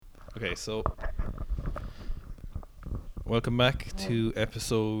Okay, so welcome back to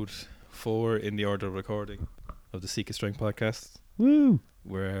episode 4 in the order of recording of the Seek a Strength podcast. Woo!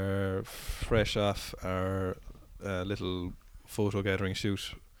 We're fresh off our little photo gathering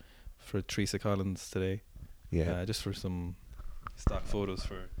shoot for Teresa Collins today. Yeah, Just for some stock photos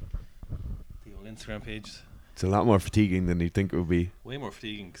for the old Instagram page. it's a lot more fatiguing than you'd think it would be. Way more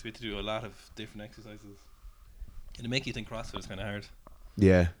fatiguing because we had to do a lot of different exercises. It'll make you think CrossFit is kind of hard,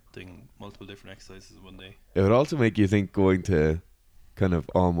 Yeah, doing multiple different exercises in one day. it would also make you think going to kind of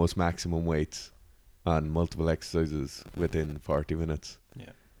almost maximum weights on multiple exercises within 40 minutes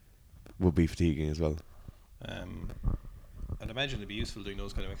Yeah. would be fatiguing as well. I'd imagine it'd be useful doing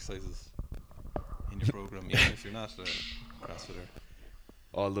those kind of exercises in your program, even if you're not a CrossFitter.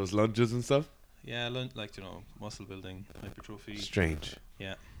 All those lunges and stuff. Yeah, like, muscle building, hypertrophy. Strange.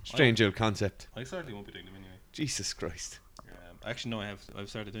 Yeah. Strange old concept. I certainly won't be doing them anyway. Jesus Christ. Actually, no, I've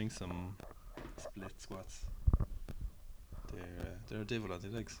started doing some split squats. They're a devil on the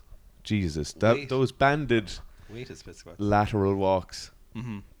legs. Jesus. Weight. Those banded Weighted split squats. lateral walks.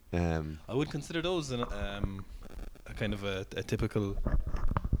 Mm-hmm. I would consider those a kind of a typical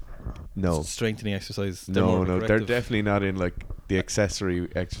No. strengthening exercise. No, they're corrective. definitely not in like the accessory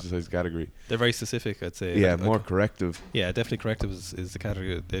exercise category. They're very specific, I'd say. Yeah, Like, more corrective. yeah, definitely corrective is the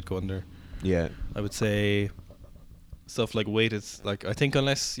category that they'd go under. Yeah. I would say stuff like weighted, like I think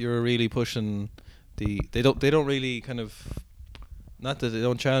unless you're really pushing they don't really kind of, not that they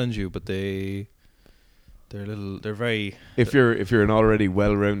don't challenge you, but they're very If you're an already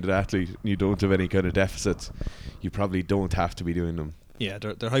well-rounded athlete and you don't have any kind of deficits, you probably don't have to be doing them. yeah,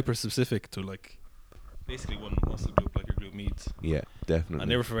 they're hyper specific to like basically one muscle group, like your group needs. Yeah, definitely.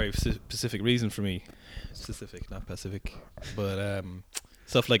 And they were for a very specific reason for me. Specific, not pacific. But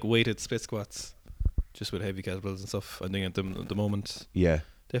stuff like weighted split squats, just with heavy kettlebells and stuff, I'm doing at the moment. Yeah,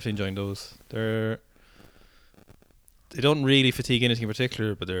 Definitely enjoying those. They don't really fatigue anything in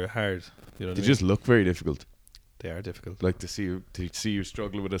particular, but they're hard. You know what they I mean? just look very difficult. They are difficult. Like to see you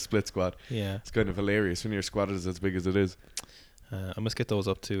struggle with a split squat. Yeah. It's kind of hilarious when your squat is as big as it is. I must get those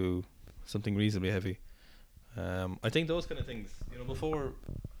up to something reasonably heavy. I think those kind of things, before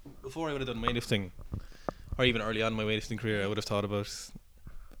I would have done weightlifting, or even early on in my weightlifting career, I would have thought about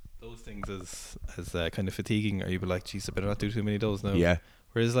those things as kind of fatiguing, or you'd be like, geez, I better not do too many of those now. Yeah,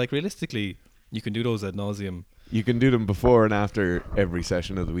 Whereas, like, realistically, you can do those ad nauseum. you can do them before and after every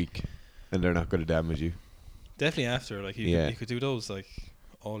session of the week, and they're not going to damage you. Definitely after, like, Yeah. you could do those, like,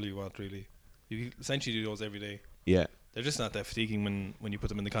 all you want, really. You could essentially do those every day. Yeah. They're just not that fatiguing when you put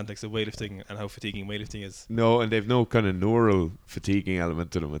them in the context of weightlifting and how fatiguing weightlifting is. No, and they've no kind of neural fatiguing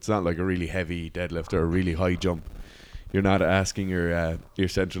element to them. It's not like a really heavy deadlift or a really high jump. You're not asking your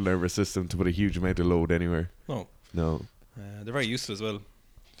central nervous system to put a huge amount of load anywhere. No. They're very useful as well.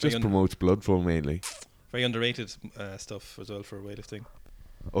 Just Very promotes blood flow mainly. very underrated stuff as well for weightlifting.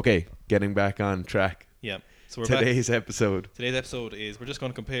 Okay, getting back on track. Yeah. So we're back. Today's episode. Today's episode is we're just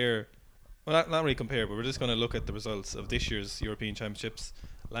going to compare. Well, not really compare, but we're just going to look at the results of this year's European Championships,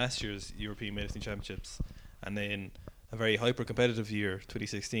 last year's European Weightlifting Championships, and then a very hyper-competitive year,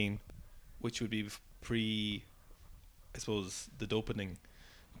 2016, which would be I suppose, the doping,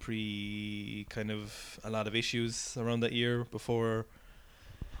 kind of a lot of issues around that year before.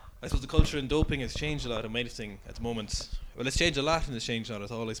 I suppose the culture in doping has changed a lot in weightlifting at the moment. Well, it's changed a lot and it's changed not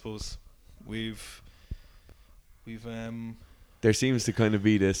at all, I suppose. We've There seems to kind of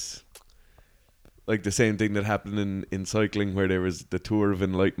be this, like the same thing that happened in cycling, where there was the Tour of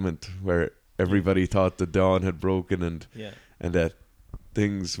Enlightenment, where everybody thought the dawn had broken and that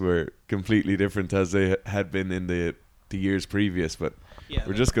things were completely different as they had been in the years previous. But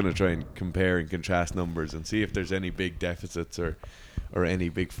we're just going to try and compare and contrast numbers and see if there's any big deficits or any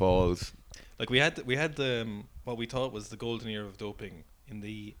big falls. Like we had the what we thought was the golden era of doping in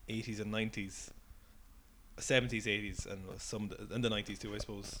the 80s and 90s, 70s, 80s, and some in the 90s too, I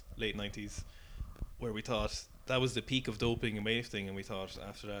suppose, late 90s, where we thought that was the peak of doping and weightlifting, and we thought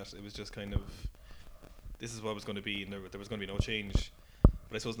after that it was just kind of, this is what it was going to be, and there was going to be no change.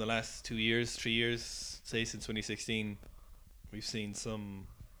 But I suppose in the last 2 years, 3 years, say since 2016, we've seen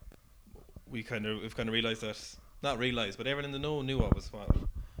we've kind of realised that, not realised, but everyone in the know knew what was what.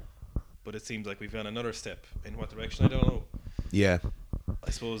 But it seems like we've gone another step in what direction, I don't know. Yeah. I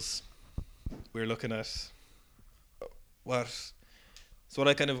suppose we're looking at what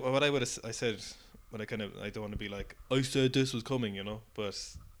I don't want to be like, I said this was coming,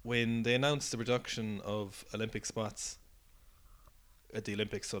 but when they announced the reduction of Olympic spots at the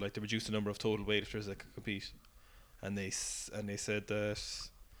Olympics, so like they reduced the number of total weightlifters that could compete, and they said that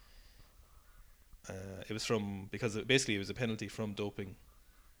it was because it was a penalty from doping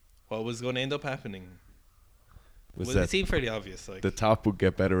what was going to end up happening Was it that seemed fairly obvious. Like the top would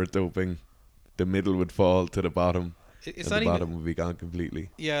get better at doping, the middle would fall to the bottom, it's and not the even, bottom would be gone completely.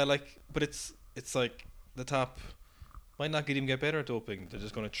 yeah, like, but it's like the top might not even get better at doping. They're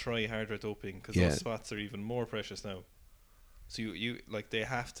just going to try harder at doping because those spots are even more precious now. So you like they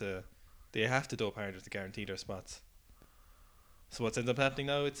have to dope harder to guarantee their spots. So what's ended up happening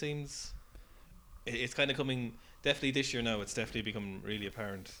now? It seems it's kind of coming. Definitely this year now, it's definitely become really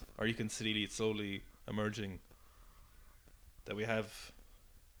apparent, or you can see it slowly emerging that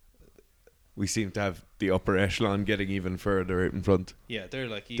we seem to have the upper echelon getting even further out in front. Yeah, they're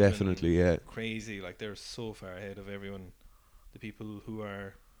like even definitely, yeah, crazy. Like they're so far ahead of everyone. The people who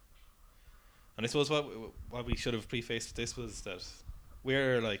are, and I suppose what we should have prefaced this was that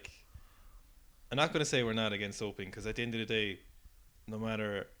we're like, I'm not going to say we're not against doping, because at the end of the day, no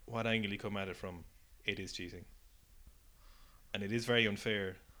matter what angle you come at it from, it is cheating, and it is very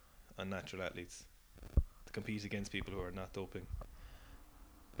unfair on natural athletes to compete against people who are not doping.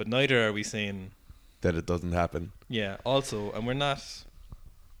 But neither are we saying that it doesn't happen. Yeah, also, and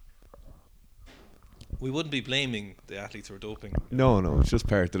we wouldn't be blaming the athletes who are doping. No, it's just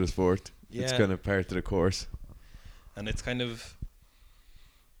part of the sport. Yeah. It's kind of part of the course. And it's kind of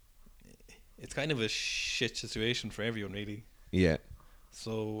a shit situation for everyone, really. Yeah.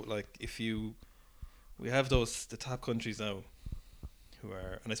 So, like, we have the top countries now who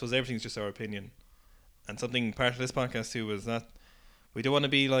are, and I suppose everything's just our opinion. And something part of this podcast too was not, we don't want to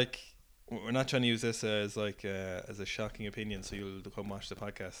be like, we're not trying to use this as like as a shocking opinion so you'll come watch the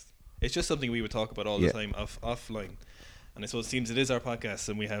podcast. It's just something we would talk about all the time offline. And I suppose it seems it is our podcast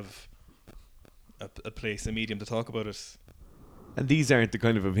and we have a place, a medium to talk about it. And these aren't the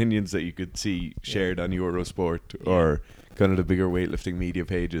kind of opinions that you could see shared on Eurosport or kind of the bigger weightlifting media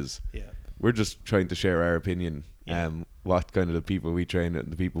pages. Yeah. We're just trying to share our opinion. What kind of the people we train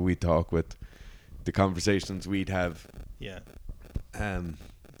and the people we talk with, the conversations we'd have. Yeah. And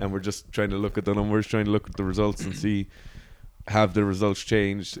we're just trying to look at the numbers, trying to look at the results and see, have the results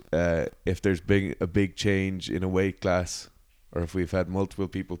changed, if there's a big change in a weight class, or if we've had multiple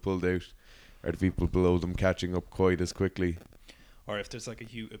people pulled out, or the people below them catching up quite as quickly, or if there's like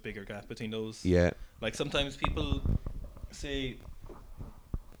a bigger gap between those. Yeah. Like sometimes people say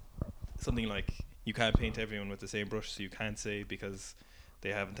something like, you can't paint everyone with the same brush, so you can't say because they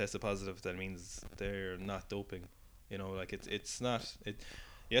haven't tested positive that means they're not doping. You know, like it's not it.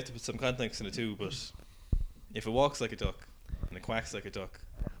 You have to put some context in it too. But if it walks like a duck and it quacks like a duck,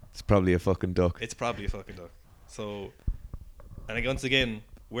 it's probably a fucking duck. It's probably a fucking duck. So, and once again,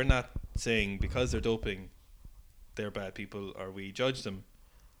 we're not saying because they're doping, they're bad people or we judge them.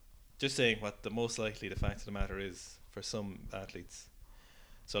 Just saying what the most likely the fact of the matter is for some athletes.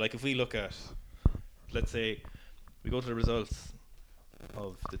 So, like if we look at, let's say, we go to the results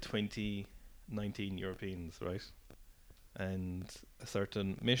of the 2019 Europeans, right? And a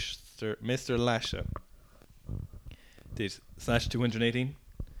certain Mr. Lasha did snatch 218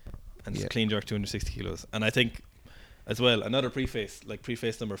 and clean jerk 260 kilos. And I think, as well, another preface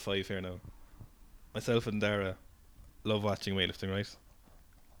number 5 here now. Myself and Dara love watching weightlifting, right?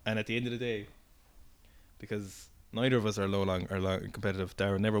 And at the end of the day, because neither of us are long competitive,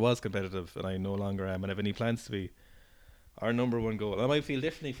 Dara never was competitive, and I no longer am, and have any plans to be. Our number one goal, I might feel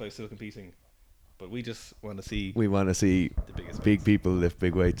differently if I was still competing, but we just want to see. We want to see the biggest big weights. People lift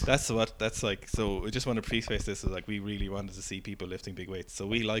big weights. That's like. So we just want to preface this as like we really wanted to see people lifting big weights. So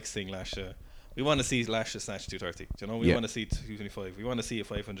we like seeing Lasha. We want to see Lasha snatch 230. You know, we want to see 225. We want to see a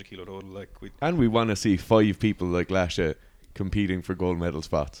 500 kilo total. And we want to see 5 people like Lasha competing for gold medal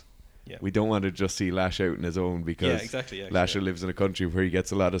spots. Yeah. We don't want to just see Lasha out on his own because Lasha lives in a country where he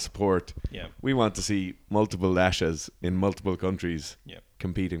gets a lot of support. Yeah. We want to see multiple Lashas in multiple countries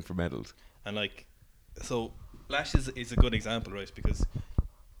competing for medals. And so Lash is a good example, right? Because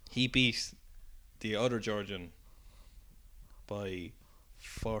he beat the other Georgian by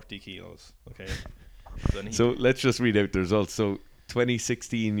 40 kilos. Okay. So let's just read out the results. So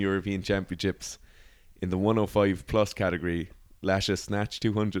 2016 European Championships in the 105 plus category, Lasha snatched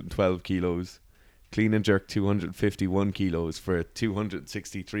 212 kilos, clean and jerk 251 kilos for a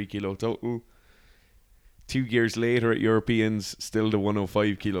 263 kilo total. 2 years later at Europeans, still the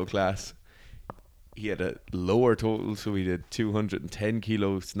 105 kilo class, he had a lower total, so he did 210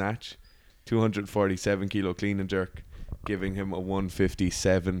 kilo snatch, 247 kilo clean and jerk, giving him a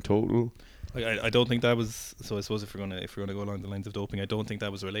 157 total. I don't think that was. So I suppose if we're gonna go along the lines of doping, I don't think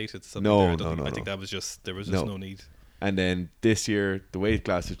that was related to something. No. I think that was just there was just no need. And then this year the weight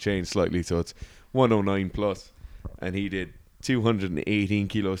class has changed slightly, so it's 109 plus, and he did 218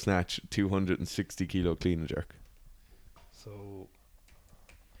 kilo snatch, 260 kilo clean and jerk. So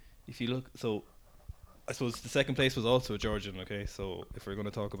if you look, so I suppose the second place was also a Georgian. Okay, so if we're going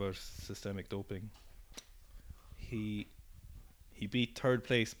to talk about systemic doping, he beat third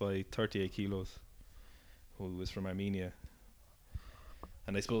place by 38 kilos, who was from Armenia,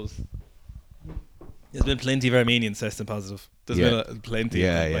 and I suppose there's been plenty of Armenians testing positive. There's been plenty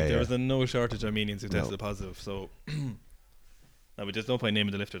of them. Like there was no shortage of Armenians who tested positive. So now, but there's no point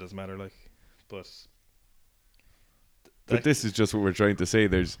naming the lifter. Doesn't matter. Like, but this is just what we're trying to say.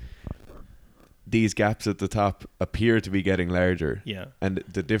 There's these gaps at the top appear to be getting larger. Yeah, and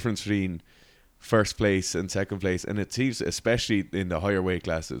the difference between first place and second place, and it seems especially in the higher weight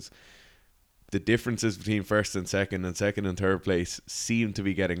classes, the differences between first and second and third place seem to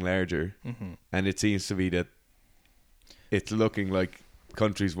be getting larger. Mm-hmm. And it seems to be that it's looking like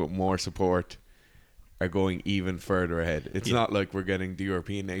countries with more support are going even further ahead. It's not like we're getting the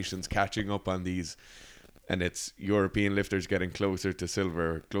European nations catching up on these, and it's European lifters getting closer to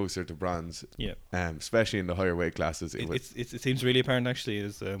silver, closer to bronze. Yeah, especially in the higher weight classes. It seems really apparent actually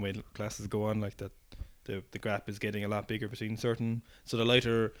as when classes go on like that. The gap is getting a lot bigger between certain. So the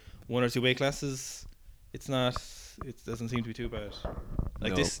lighter 1 or 2 weight classes, it doesn't seem to be too bad.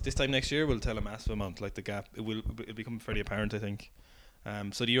 Like this time next year will tell a massive amount. Like the gap, it'll become fairly apparent, I think.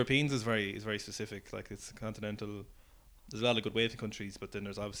 So the Europeans is very specific. Like it's continental. There's a lot of good weighting countries, but then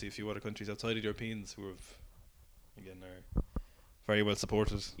there's obviously a few other countries outside of the Europeans who have, again, are very well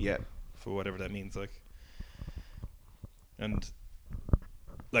supported. Yeah. For whatever that means, like. And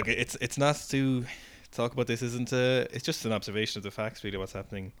like it's not to talk about this. It's just an observation of the facts, really, what's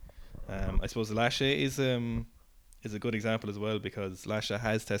happening. I suppose Lasha is a good example as well, because Lasha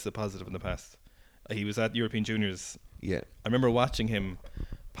has tested positive in the past. He was at European Juniors. Yeah. I remember watching him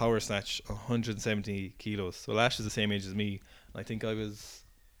power snatch 170 kilos. So Lash is the same age as me. I think it was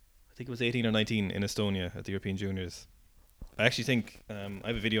 18 or 19 in Estonia at the European Juniors. I actually think I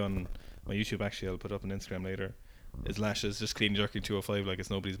have a video on my YouTube. Actually, I'll put up on Instagram later. Is Lash is just clean jerking 205 like it's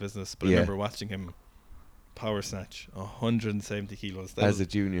nobody's business. But I remember watching him power snatch 170 kilos. That as a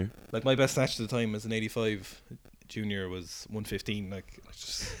junior. Like my best snatch at the time as an 85 junior was 115. Like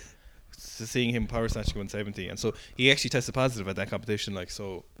just seeing him power snatching 170, and so he actually tested positive at that competition. Like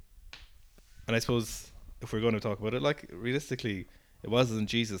so, and I suppose if we're going to talk about it, like realistically, it wasn't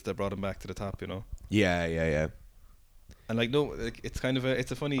Jesus that brought him back to the top, you know. Yeah. And like no, like, it's kind of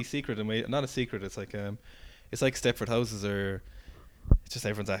it's a funny secret in a way. Not a secret. It's like Stepford houses, or it's just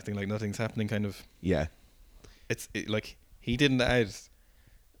everyone's acting like nothing's happening, kind of. Yeah. Like he didn't add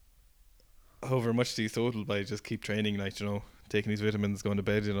however much to his total by just keep training, like, you know, taking these vitamins, going to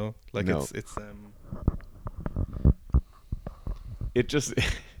bed, you know. Like it's it just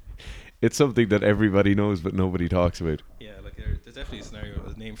it's something that everybody knows but nobody talks about. Yeah, like there's definitely a scenario,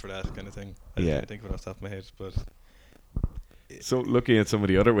 a name for that kind of thing. I can't think of it off the top of my head, but so looking at some of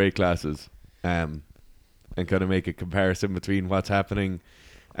the other weight classes, and kind of make a comparison between what's happening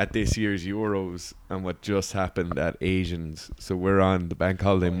at this year's Euros and what just happened at Asians. So we're on the bank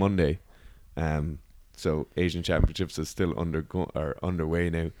holiday Monday. So Asian Championships is still underway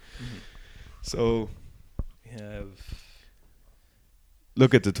now. Mm-hmm. So we have,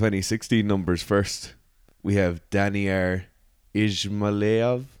 look at the 2016 numbers first. We have Daniar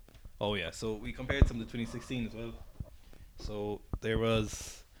Ismailev. Oh yeah, so we compared some to 2016 as well. So there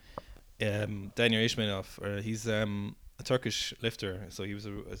was Daniar Ismailov. He's a Turkish lifter. So he was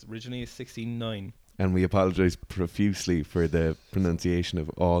originally 16'9". And we apologise profusely for the pronunciation of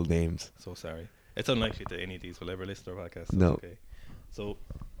all names. So sorry. It's unlikely that any of these will ever listen to our podcast. So no. Okay. So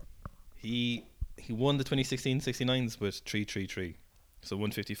he won the 2016 69s with 333. So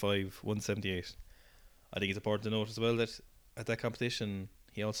 155, 178. I think it's important to note as well that at that competition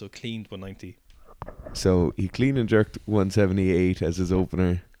he also cleaned 190. So he clean and jerked 178 as his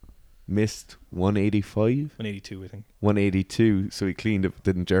opener. Missed 185? 182, I think. 182, so he cleaned it,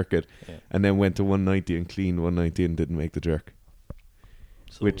 didn't jerk it. Yeah. And then went to 190 and cleaned 190 and didn't make the jerk.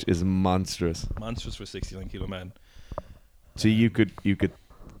 So which is monstrous. Monstrous for a 69 kilo man. So you could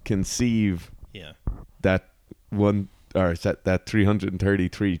conceive that that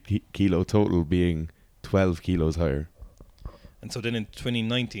 333 kilo total being 12 kilos higher. And so then in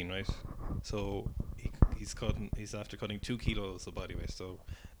 2019, right? So he's after cutting 2 kilos of body weight. So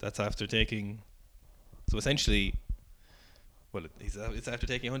that's after taking. So essentially, well, it's after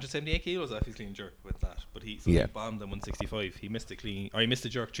taking 178 kilos off his clean jerk with that. But he bombed at 165. He missed the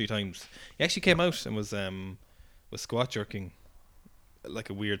jerk 3 times. He actually came out and was squat jerking like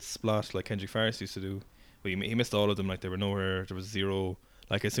a weird splot like Kendrick Farris used to do. But he missed all of them. Like there was zero.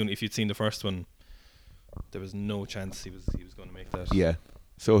 Like as soon if you'd seen the first one, there was no chance he was going to make that. Yeah.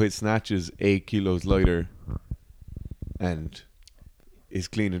 So his snatch is 8 kilos lighter, and his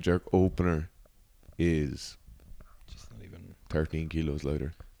clean and jerk opener is just not even 13 kilos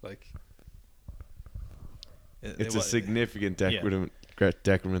lighter. like. It's a significant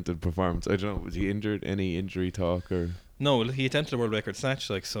decrement in performance. I don't know. Was he injured? Any injury talk or? No, he attempted a world record snatch.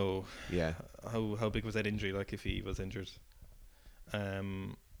 Like, so. Yeah. How big was that injury? Like, if he was injured.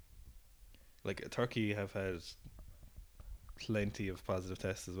 Like Turkey have had plenty of positive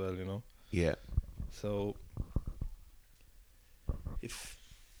tests as well. You know. Yeah. So. If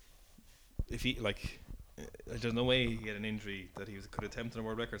he like. There's no way he had an injury that he could attempt a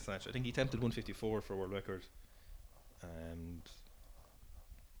world record snatch. I think he attempted 154 for a world record, and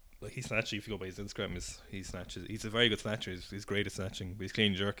like he snatches. If you go by his Instagram, he snatches. He's a very good snatcher. He's great at snatching. But his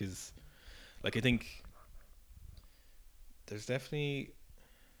clean jerk is, like, I think there's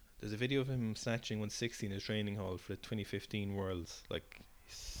a video of him snatching 160 in his training hall for the 2015 Worlds. Like,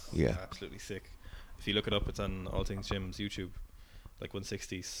 he's absolutely sick. If you look it up, it's on All Things Gym's YouTube. Like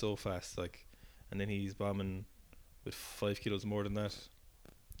 160, so fast. Like. And then he's bombing with 5 kilos more than that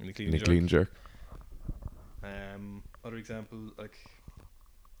in the clean jerk. Other example, like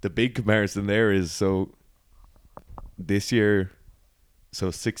the big comparison there is so this year,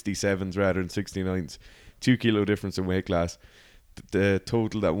 so 67s rather than 69s, 2 kilo difference in weight class. The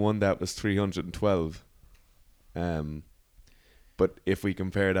total that won that was 312. But if we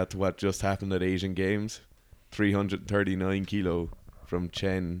compare that to what just happened at Asian Games, 339 kilo from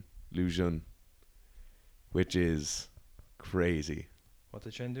Chen Lujun. Which is crazy. What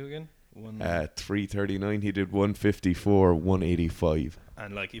did Chen do again? 339. He did 154, 185.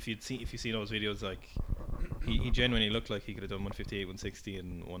 And like if you see those videos, like he genuinely looked like he could have done 158, 160,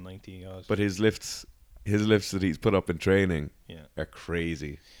 and 190. But his lifts that he's put up in training are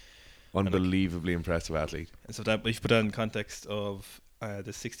crazy. Unbelievably impressive athlete. And so that if you put that in context of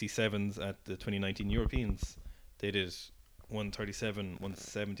the 67s at the 2019 Europeans, they did 137,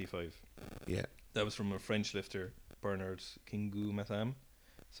 175. Yeah. That was from a French lifter, Bernard Kingu Matham.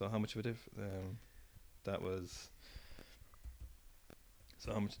 So how much of it? That was.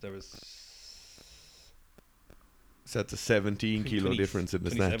 So how much there was? So that's a 17 kilo difference in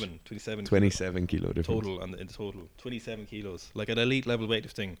the snatch. 27 kilo difference total in total. 27 kilos. Like at elite level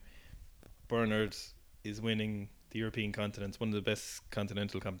weightlifting, Bernard is winning the European continent, one of the best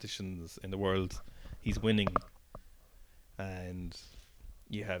continental competitions in the world. He's winning, and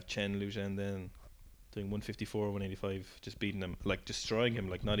you have Chen Luzhen then doing 154, 185, just beating him, like destroying him.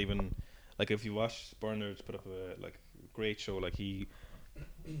 Like not even, like if you watch Bernard put up a great show, like he's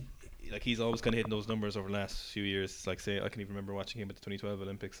always kind of hitting those numbers over the last few years. Like say I can even remember watching him at the 2012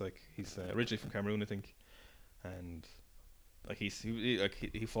 Olympics. Like he's originally from Cameroon, I think, and like he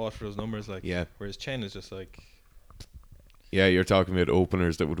fought for those numbers. Like whereas Chen is just like. Yeah, you're talking about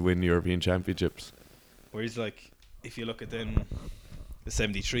openers that would win European championships. Whereas like if you look at then the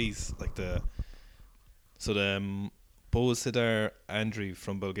 73s, like the Bozidar Andriy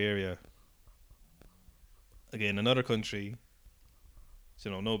from Bulgaria, again another country,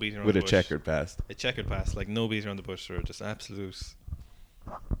 no beating around with the a bush. checkered past, like no beating around the bush, or just absolute,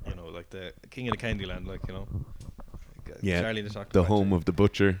 like the king of the candy land, like Charlie the Chocolate the Factory. home of the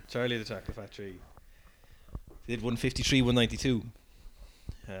butcher, Charlie the Chocolate Factory. They did 153, 192.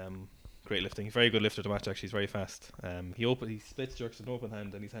 Great lifting, very good lifter to watch. Actually, he's very fast. He splits jerks with an open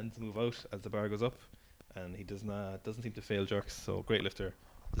hand, and his hands move out as the bar goes up, and he doesn't seem to fail jerks. So great lifter.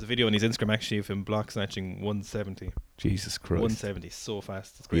 There's a video on his Instagram actually of him block snatching 170. Jesus Christ, 170, so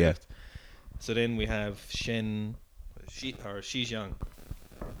fast. It's great. Lift. So then we have Shi Jiang.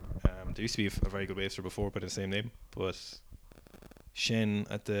 There used to be a very good weightlifter before, but the same name. But Shen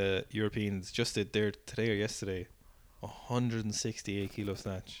at the Europeans just did there today or yesterday 168 kilo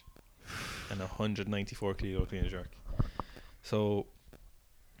snatch and 194 kilo clean and jerk. So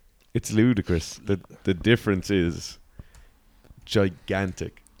it's ludicrous. The difference is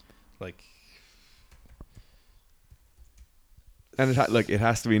gigantic. Like, and it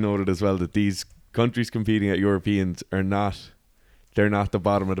has to be noted as well that these countries competing at Europeans they're not the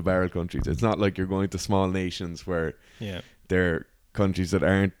bottom of the barrel countries. It's not like you're going to small nations where they're countries that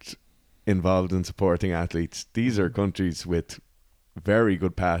aren't involved in supporting athletes. These are countries with very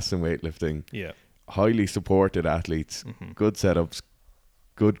good paths in weightlifting. Yeah. Highly supported athletes, good setups,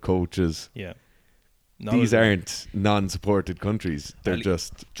 good coaches. Yeah. These aren't non-supported countries. They're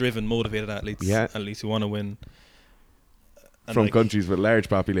just driven, motivated athletes. Yeah. Athletes who want to win. And from countries with large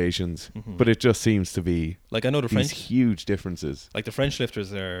populations, but it just seems to be like I know the these French huge differences. Like the French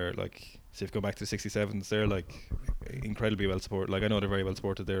lifters are like, so if you go back to the 67s, they're like incredibly well supported. Like I know they're very well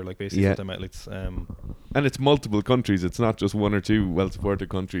supported. They're like basically full-time athletes. And it's multiple countries. It's not just one or two well supported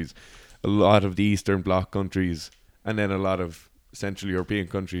countries. A lot of the Eastern Bloc countries, and then a lot of Central European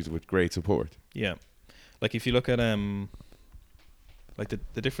countries with great support. Yeah, like if you look at like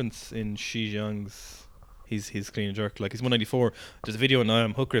the difference in Xi Jiang's his clean and jerk, like he's 194. There's a video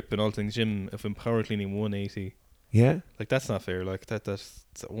on Hook Grip and All Things Gym of him power cleaning 180. Yeah, like that's not fair. Like that's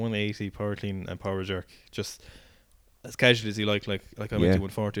 180 power clean and power jerk, just as casual as you like I might do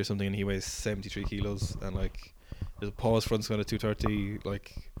 140 or something, and he weighs 73 kilos, and like there's a pause front squat at 230.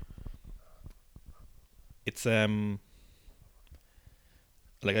 Like it's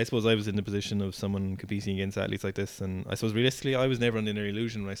like I suppose I was in the position of someone competing against athletes like this, and I suppose realistically I was never under any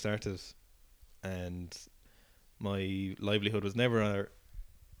illusion when I started, and my livelihood was never a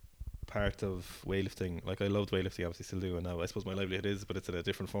part of weightlifting. Like I loved weightlifting, obviously still do, and now I suppose my livelihood is, but it's in a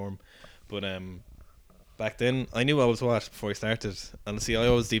different form. But back then I knew I was what before I started, and see I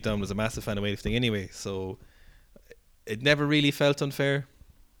always deep down was a massive fan of weightlifting anyway, so it never really felt unfair.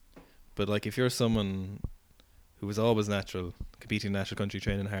 But like if you're someone who was always natural, competing in national country,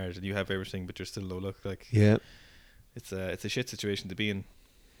 training hard, and you have everything but you're still low look, like it's a shit situation to be in.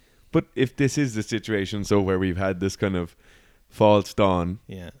 But if this is the situation, so where we've had this kind of false dawn,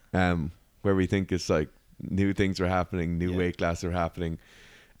 where we think it's like new things are happening, new weight classes are happening,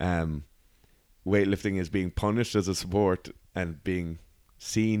 weightlifting is being punished as a sport and being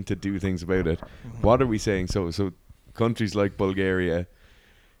seen to do things about it. Mm-hmm. What are we saying? So countries like Bulgaria,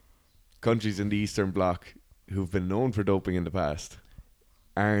 countries in the Eastern Bloc who've been known for doping in the past,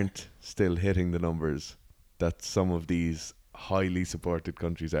 aren't still hitting the numbers that some of these highly supported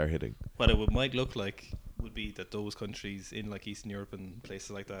countries are hitting. What it might look like would be that those countries in like Eastern Europe and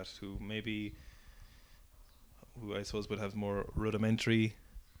places like that who I suppose would have more rudimentary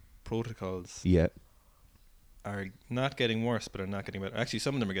protocols are not getting worse but are not getting better. Actually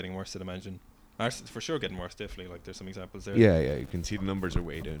some of them are getting worse, I'd imagine. Are for sure getting worse, definitely. Like there's some examples there. Yeah, you can see the numbers are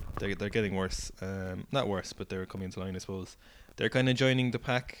way down. They're getting worse. Not worse, but they're coming into line, I suppose. They're kind of joining the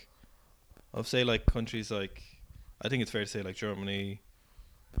pack of, say, like countries like, I think it's fair to say, like Germany,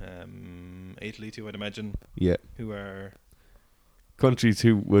 Italy too, I'd imagine. Yeah. Who are countries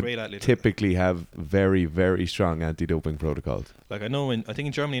who would typically have very, very strong anti-doping protocols. Like I think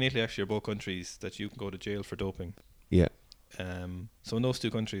in Germany and Italy actually are both countries that you can go to jail for doping. Yeah. So in those two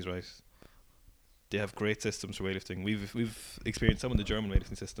countries, right, they have great systems for weightlifting. We've experienced some of the German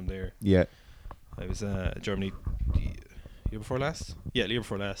weightlifting system there. Yeah. I was Germany year before last. Yeah, the year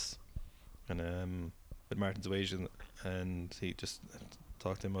before last, and with Martin Zwasian, and he just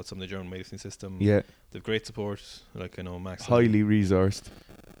talked to him about some of the German weightlifting system. Yeah. They have great support. Like I know Max. Highly resourced.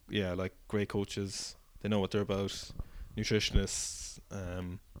 Yeah, like great coaches. They know what they're about. Nutritionists,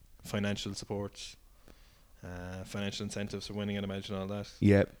 financial support, financial incentives for winning, I'd imagine all that.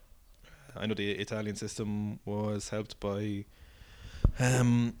 Yeah. I know the Italian system was helped by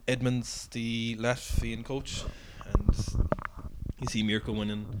Edmonds, the Latvian coach, and you see Mirko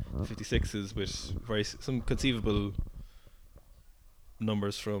winning 56s with some conceivable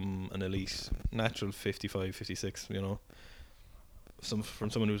numbers from an elite natural 55, 56, you know, from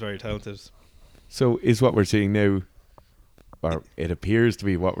someone who's very talented. So is what we're seeing now, or it appears to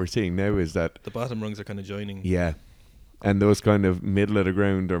be what we're seeing now, is that the bottom rungs are kind of joining. Yeah. And those kind of middle of the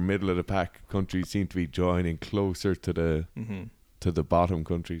ground or middle of the pack countries seem to be joining closer to the bottom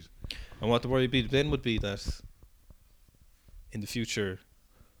countries. And what the worry then would be that in the future,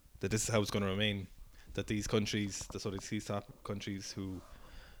 that this is how it's going to remain. That these countries, these top countries who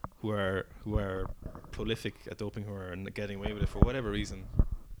are prolific at doping, who are getting away with it for whatever reason,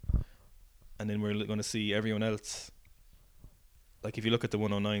 and then we're going to see everyone else. Like if you look at the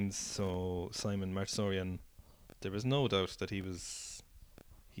 109s, so Simon Martsorian, there was no doubt that he was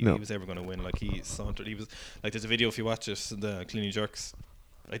ever going to win. Like he sauntered. He was like, there's a video if you watch it, the clean and jerks.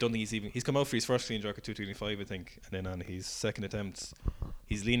 I don't think he's come out for his first clean and jerk at 225, I think, and then on his second attempt,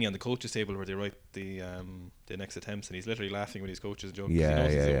 he's leaning on the coach's table where they write the next attempts, and he's literally laughing with his coaches and joking. Yeah, he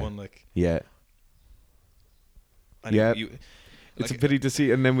knows yeah, he's won. Like it's a pity to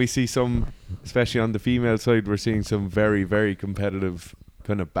see, and then we see some, especially on the female side, we're seeing some very, very competitive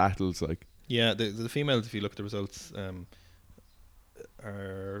kind of battles. Like the females, if you look at the results,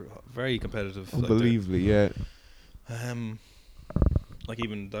 are very competitive. Unbelievably, like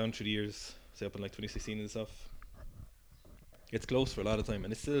even down through the years, say up in like 2016 and stuff, it's close for a lot of time,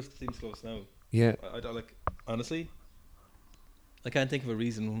 and it still seems close now. Yeah, I like, honestly, I can't think of a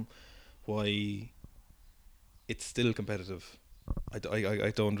reason why it's still competitive. I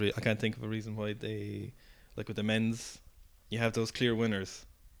can't think of a reason why they, like with the men's, you have those clear winners.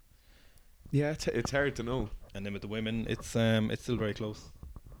 Yeah, it's hard to know. And then with the women, it's still very close.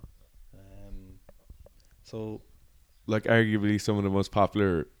 So, like arguably some of the most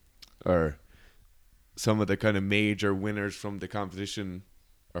popular, or some of the kind of major winners from the competition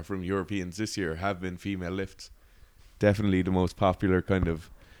or from Europeans this year have been female lifts. Definitely the most popular kind of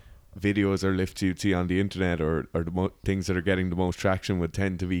videos or lifts you'd see on the internet, or the things that are getting the most traction would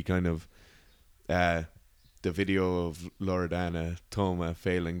tend to be kind of the video of Loredana Toma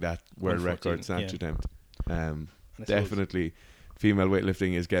failing that world record snatch attempt. Definitely female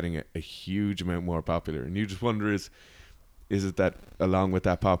weightlifting is getting a huge amount more popular, and you just wonder is it that along with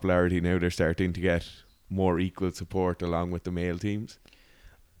that popularity now they're starting to get more equal support along with the male teams?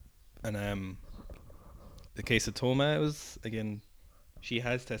 And the case of Toma was, again, she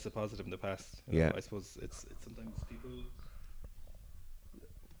has tested positive in the past. You know, I suppose it's sometimes people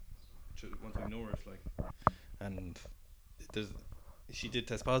want to ignore it, like, and she did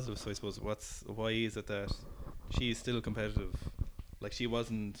test positive. So I suppose why is it that she is still competitive? Like, she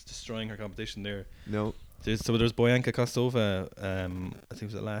wasn't destroying her competition there. No. There's Bojanka Kostova. I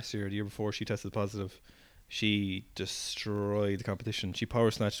think it was last year, or the year before, she tested positive. She destroyed the competition. She power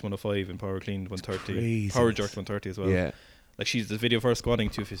snatched 105 and power cleaned 130. Power jerked 130 as well. Yeah. Like, she's the video of her squatting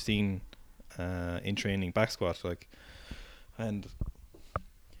 215 in training, back squat, like, and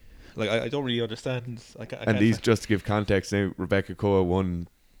like I don't really understand. And these, just to give context now, Rebecca Koa won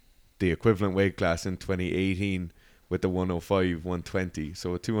the equivalent weight class in 2018 with the 105, 120.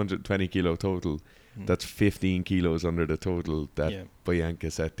 So a 220 kilo total. That's 15 kilos under the total that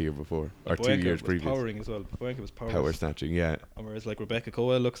Bojanka set the year before, or Bojanka 2 years previous. Powering as well. Bojanka was power snatching, yeah. And whereas like Rebecca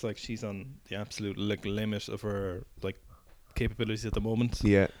Koa looks like she's on the absolute like limit of her like capabilities at the moment.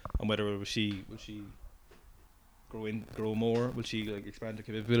 Yeah. And whether will she grow more? Will she like expand her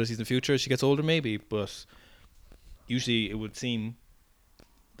capabilities in the future as she gets older? Maybe, but usually it would seem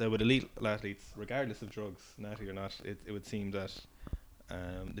that with elite athletes, regardless of drugs, natty or not, it would seem that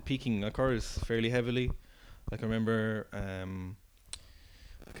the peaking occurs fairly heavily. Like I remember, I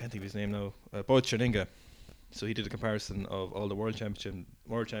can't think of his name now, Boyd Cherninga. So he did a comparison of all the world champions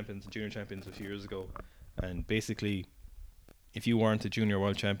and junior champions a few years ago, and basically, if you weren't a junior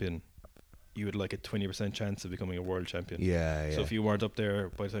world champion, you had like a 20% chance of becoming a world champion. Yeah. So if you weren't up there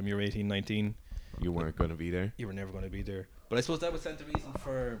by the time you were 18, 19, you weren't going to be there. You were never going to be there. But I suppose that was the reason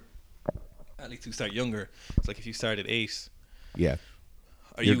for athletes who start younger. It's like if you start at 8,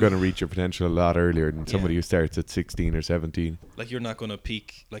 you're going to reach your potential a lot earlier than somebody who starts at 16 or 17. Like, you're not going to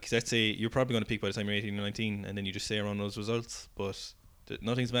peak. Like, let's say you're probably going to peak by the time you're 18 or 19, and then you just stay around those results. But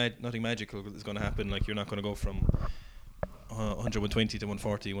nothing magical is going to happen. Like, you're not going to go from 100, 120 to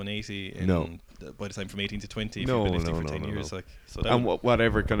 140, 180 by the time from 18 to 20 if you've been lifting for 10 years. Like, so that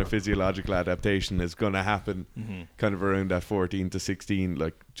whatever kind of physiological adaptation is going to happen kind of around that 14 to 16,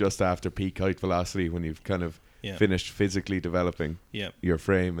 like just after peak height velocity, when you've kind of finished physically developing your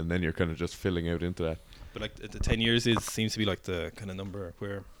frame, and then you're kind of just filling out into that. But like the 10 years seems to be like the kind of number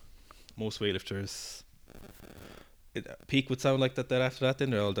where most weightlifters peak would sound like that after that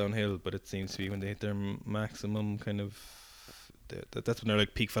then they're all downhill, but it seems to be when they hit their maximum kind of that's when they're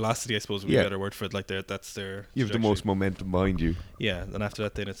like peak velocity, I suppose would be a better word for it. Like that's their you have the most momentum behind you. Yeah, and after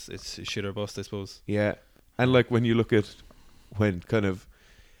that then it's shit or bust, I suppose. Yeah. And like when you look at when kind of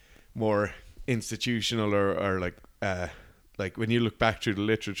more institutional or like when you look back through the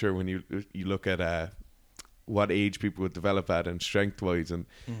literature, when you look at what age people would develop at and strength wise, and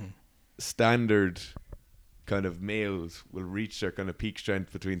standard kind of males will reach their kind of peak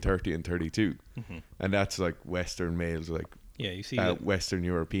strength between 30 and 32, and that's like Western males, like you see Western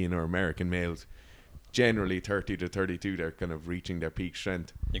European or American males, generally 30 to 32 they're kind of reaching their peak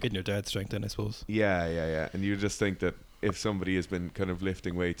strength. You're getting your dad's strength then, I suppose. Yeah. And you just think that if somebody has been kind of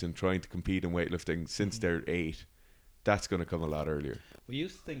lifting weights and trying to compete in weightlifting since they're 8, that's going to come a lot earlier. We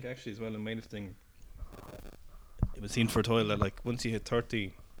used to think actually as well in weightlifting, it was seen for toil that like once you hit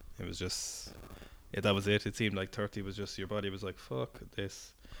 30, it was just that was it. It seemed like 30 was just your body was like fuck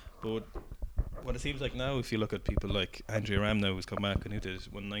this. But what it seems like now, if you look at people like Andrea Ram now, who's come back and who did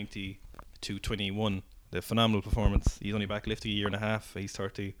 190 to 21, the phenomenal performance. He's only back lifting a year and a half. He's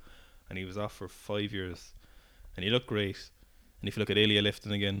 30, and he was off for 5 years, and he looked great. And if you look at Elia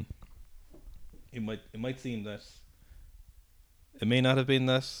lifting again, it might seem that it may not have been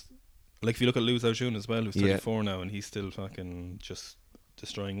that. Like if you look at Liu Xiaojun as well, who's 34 now, and he's still fucking just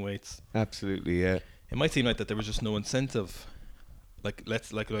destroying weights. Absolutely, yeah. It might seem like that there was just no incentive. Like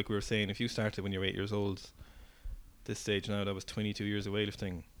we were saying, if you started when you're 8 years old, this stage now, that was 22 years of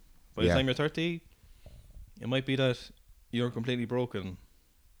weightlifting. By the time you're 30, it might be that you're completely broken.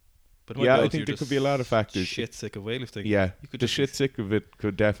 But I think there could be a lot of factors. Shit sick of weightlifting. Yeah, the shit sick of it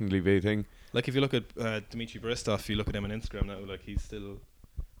could definitely be a thing. Like if you look at Dmitry Brestov, you look at him on Instagram now, like he's still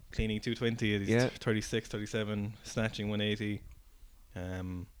cleaning 220 at he's 36, 37, snatching 180.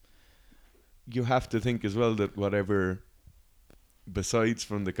 you have to think as well that whatever, besides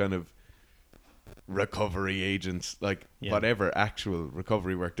from the kind of recovery agents, like whatever actual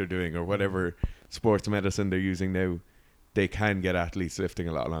recovery work they're doing or whatever sports medicine they're using now, they can get athletes lifting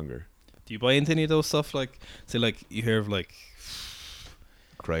a lot longer. Do you buy into any of those stuff? Like, say, like you hear of like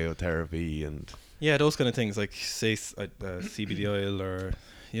cryotherapy and those kind of things, like say CBD oil, or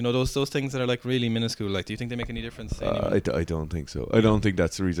those things that are like really minuscule. Like, do you think they make any difference? I don't think so. I don't think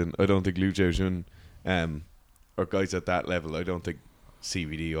that's the reason. I don't think Liu Jiaojun or guys at that level, I don't think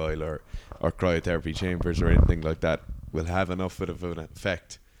CBD oil or cryotherapy chambers or anything like that will have enough of an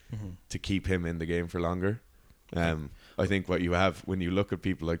effect to keep him in the game for longer. I think what you have when you look at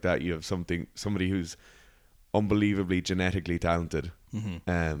people like that, you have somebody who's unbelievably genetically talented,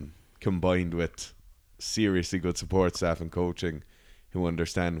 combined with seriously good support staff and coaching, who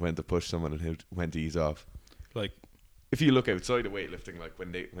understand when to push someone and when to ease off. Like, if you look outside of weightlifting, like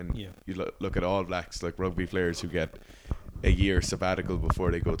when you look at All Blacks, like rugby players who get a year sabbatical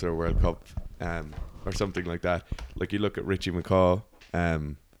before they go to a World Cup, or something like that. Like, you look at Richie McCaw,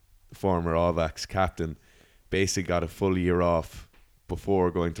 former All Blacks captain, basically got a full year off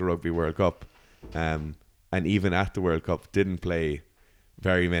before going to Rugby World Cup, and even at the World Cup didn't play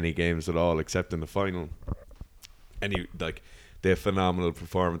very many games at all except in the final. And they have phenomenal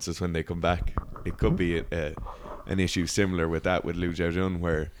performances when they come back. It could be an issue similar with that with Liu Jiaojun,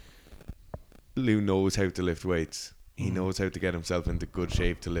 where Liu knows how to lift weights. He knows how to get himself into good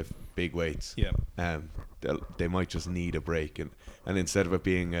shape to lift big weights. They might just need a break, and instead of it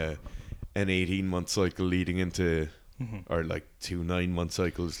being an 18-month cycle leading into or like 2 9-month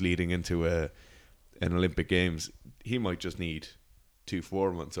cycles leading into an Olympic Games, he might just need 2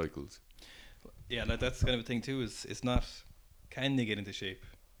 4-month cycles. Like that's kind of a thing too. Is it's not can they get into shape?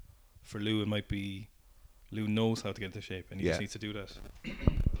 For Liu, it might be Liu knows how to get into shape, and he just needs to do that.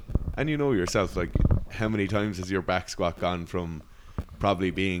 And you know yourself, like, how many times has your back squat gone from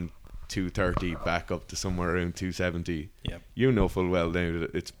probably being 230 back up to somewhere around 270? You know full well now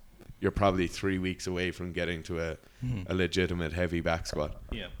that you're probably 3 weeks away from getting to a legitimate heavy back squat.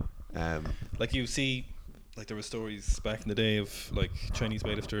 Like, you see, like, there were stories back in the day of like Chinese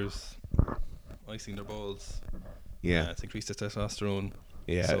weightlifters icing their balls to increase their testosterone.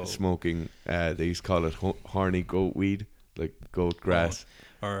 Smoking, they used to call it horny goat weed, like goat grass.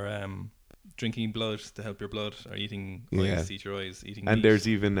 Or drinking blood to help your blood, or eating eyes to eat your eyes, eating and meat. There's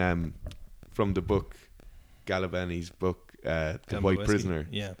even from the book, Galabani's book, The White Prisoner,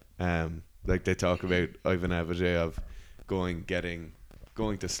 like, they talk about Ivan Avadjev going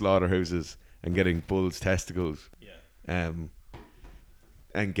to slaughterhouses and getting bulls' testicles, and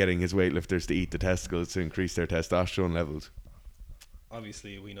getting his weightlifters to eat the testicles to increase their testosterone levels.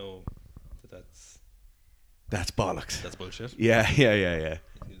 Obviously, we know that's bollocks. That's bullshit. Yeah.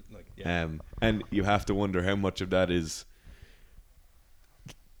 Like, and you have to wonder how much of that is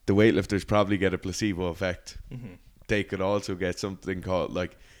the weightlifters probably get a placebo effect. They could also get something called,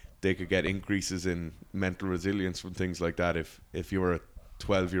 like, they could get increases in mental resilience from things like that. If you're a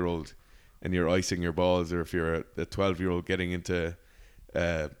 12-year-old and you're icing your balls, or if you're a 12-year-old getting into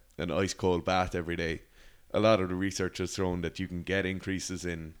an ice cold bath every day, a lot of the research has shown that you can get increases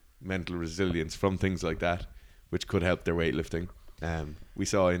in mental resilience from things like that, which could help their weightlifting. We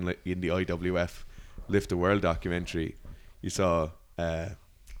saw in the IWF Lift the World documentary, you saw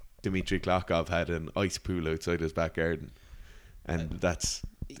Dmitry Klokov had an ice pool outside his back garden, and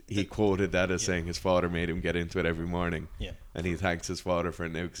he quoted that as saying his father made him get into it every morning, and he thanks his father for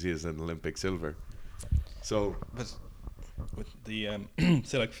it now because he has an Olympic silver. So, but with the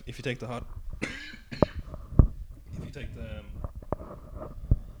say, like, if you take the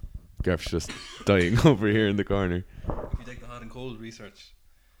Garf's just dying over here in the corner. If you take the hot and cold research,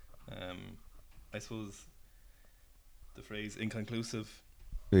 I suppose the phrase inconclusive.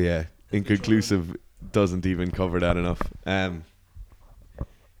 Inconclusive doesn't even cover that enough.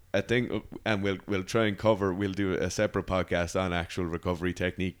 I think, and we'll try and we'll do a separate podcast on actual recovery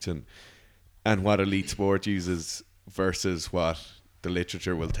techniques and what elite sport uses versus what the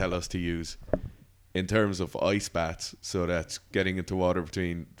literature will tell us to use. In terms of ice baths, so that's getting into water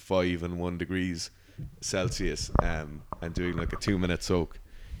between 5 and 1 degrees Celsius, and doing like a 2-minute soak,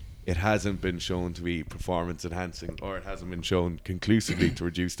 it hasn't been shown to be performance enhancing, or it hasn't been shown conclusively to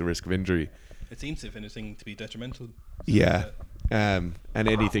reduce the risk of injury. It seems, if anything, to be detrimental. And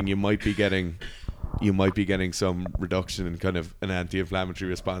anything, you might be getting some reduction in kind of an anti-inflammatory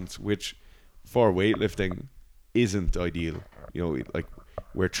response, which for weightlifting isn't ideal. Like,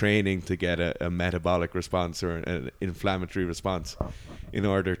 we're training to get a metabolic response or an inflammatory response in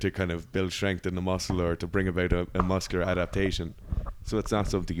order to kind of build strength in the muscle or to bring about a muscular adaptation. So it's not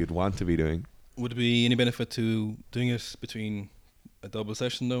something you'd want to be doing. Would there be any benefit to doing it between a double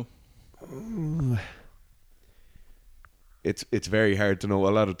session though? It's very hard to know. A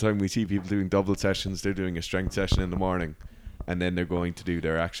lot of time we see people doing double sessions. They're doing a strength session in the morning, and then they're going to do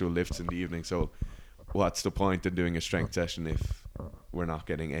their actual lifts in the evening. So what's the point in doing a strength session if we're not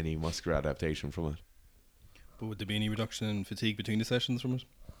getting any muscular adaptation from it? But would there be any reduction in fatigue between the sessions from it?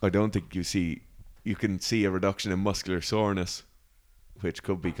 I don't think you can see a reduction in muscular soreness, which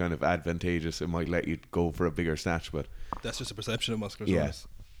could be kind of advantageous. It might let you go for a bigger snatch, but that's just a perception of muscular Yeah, soreness.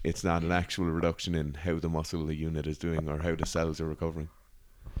 it's not an actual reduction in how the muscle unit is doing or how the cells are recovering.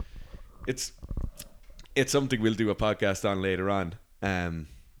 It's something we'll do a podcast on later on. And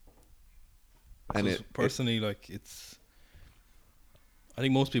personally, I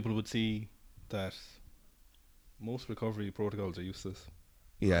think most people would see that most recovery protocols are useless.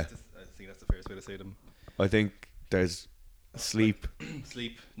 Yeah, I think that's the fairest way to say them. I think there's sleep,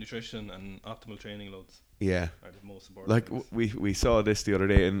 nutrition, and optimal training loads. Yeah, are the most important. Like we saw this the other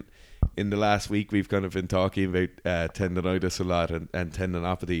day, and in the last week we've kind of been talking about tendonitis a lot and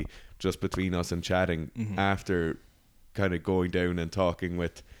tendinopathy just between us and chatting after kind of going down and talking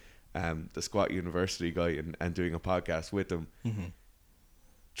with the Squat University guy and doing a podcast with him.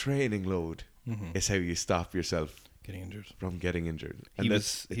 Training load is how you stop yourself from getting injured, and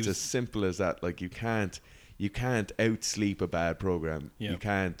it's as simple as that. Like you can't outsleep a bad program. You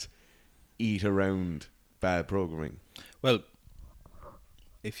can't eat around bad programming. Well,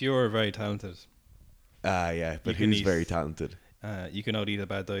 if you're very talented, but who's very talented? You can out eat a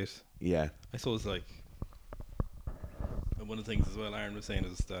bad diet. Yeah, I suppose like one of the things as well Aaron was saying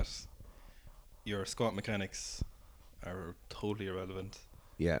is that your squat mechanics are totally irrelevant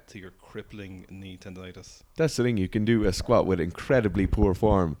to your crippling knee tendonitis. That's the thing, you can do a squat with incredibly poor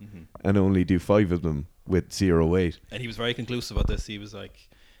form and only do 5 of them with 0 weight. And he was very conclusive about this. He was like,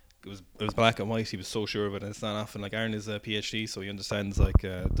 it was black and white. He was so sure of it, and it's not often. Like Aaron is a PhD, so he understands like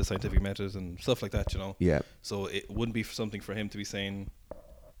the scientific method and stuff like that, you know. Yeah. So it wouldn't be something for him to be saying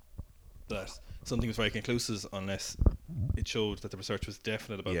that something was very conclusive unless it showed that the research was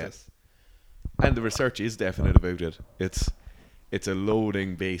definite about this. And the research is definite about it. It's a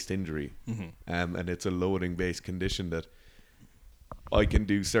loading based injury, and it's a loading based condition that I can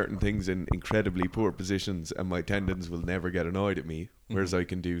do certain things in incredibly poor positions and my tendons will never get annoyed at me, whereas I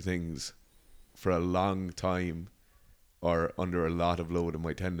can do things for a long time or under a lot of load and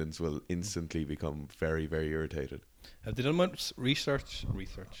my tendons will instantly become very, very irritated. Have they done much research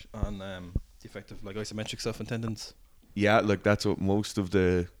on the effect of like isometric stuff in tendons? Yeah, like that's what most of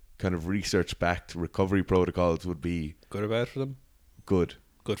the kind of research backed recovery protocols would be. Good or bad for them? Good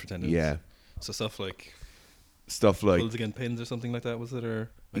for tendons. Yeah. So stuff like pulls against pins or something like that, was it?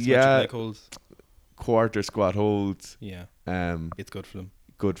 Or leg holds? Quarter squat holds. Yeah. It's good for them.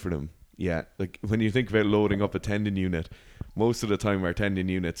 Good for them. Yeah. Like when you think about loading up a tendon unit, most of the time our tendon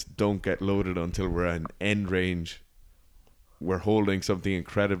units don't get loaded until we're in end range. We're holding something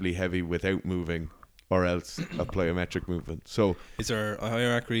incredibly heavy without moving, or else a plyometric movement. So is there a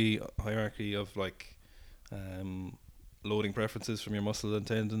hierarchy of like loading preferences from your muscle and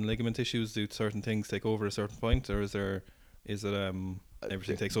tendon ligament tissues? Do certain things take over at a certain point, or is it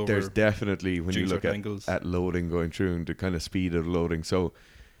everything takes over? There's definitely, when you look at loading going through and the kind of speed of loading, so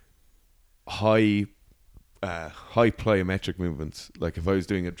high plyometric movements, like if I was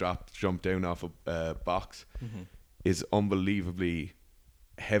doing a jump down off a box, is unbelievably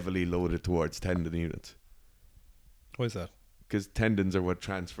heavily loaded towards tendon units. Why is that? Because tendons are what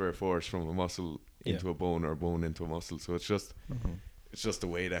transfer force from a muscle into a bone or a bone into a muscle. So it's just it's just the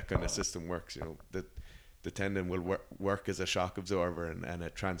way that kind of system works. You know, the tendon will work as a shock absorber and a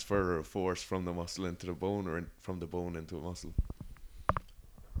transfer of force from the muscle into the bone or from the bone into a muscle.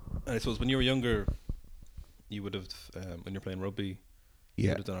 And I suppose when you were younger, you would have when you're playing rugby, you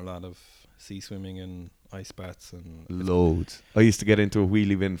would have done a lot of sea swimming and ice baths and loads. I used to get into a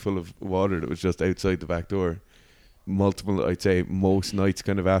wheelie bin full of water that was just outside the back door. Multiple, I'd say most nights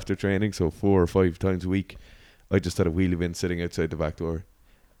kind of after training, so 4 or 5 times a week, I just had a wheelie bin sitting outside the back door.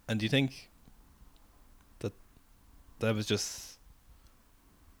 And do you think that was just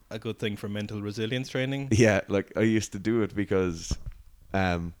a good thing for mental resilience training? Yeah, like I used to do it because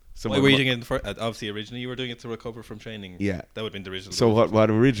why were you doing it obviously originally you were doing it to recover from training. Yeah, that would have been the original. So what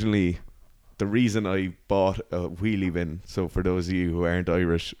originally, the reason I bought a wheelie bin, so for those of you who aren't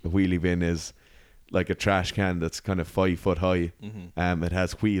Irish, a wheelie bin is like a trash can that's kind of 5 foot high. It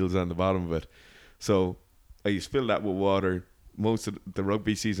has wheels on the bottom of it. So I used to fill that with water. Most of the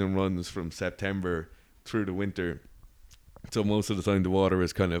rugby season runs from September through the winter. So most of the time the water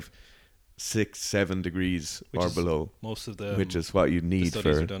is kind of 6-7 degrees or below. Most of the which is what you need the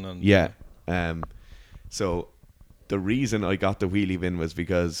studies for are done on So the reason I got the wheelie bin was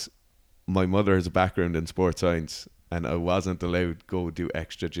because my mother has a background in sports science, and I wasn't allowed to go do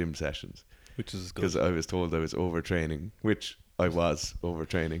extra gym sessions. Which is good. Because I was told I was overtraining, which I was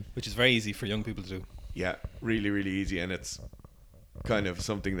overtraining. Which is very easy for young people to do. Yeah, really, really easy, and it's kind of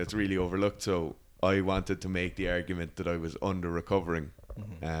something that's really overlooked. So I wanted to make the argument that I was under-recovering,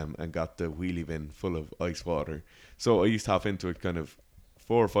 and got the wheelie bin full of ice water. So I used to hop into it kind of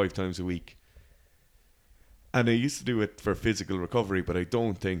 4 or 5 times a week. And I used to do it for physical recovery, but I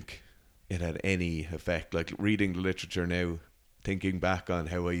don't think it had any effect. Like reading the literature now, thinking back on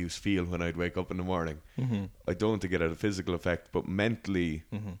how I used to feel when I'd wake up in the morning, I don't think it had a physical effect, but mentally,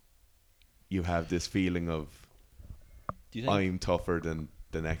 you have this feeling of I'm tougher than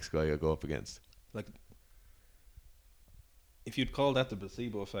the next guy I go up against. Like, if you'd call that the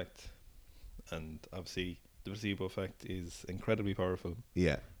placebo effect, and obviously the placebo effect is incredibly powerful.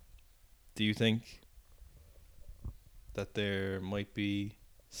 Yeah. Do you think that there might be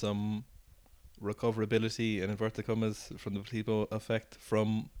some recoverability in inverted commas from the placebo effect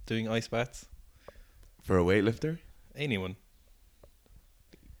from doing ice baths? For a weightlifter? Anyone.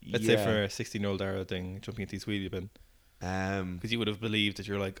 Let's say for a 16-year-old Dara thing, jumping into his wheelie bin. Because you would have believed that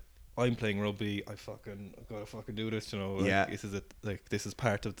you're like, I'm playing rugby, I've gotta fucking do this, you know. Like, yeah. This is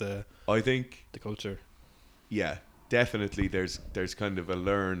part of the culture. Yeah, definitely there's kind of a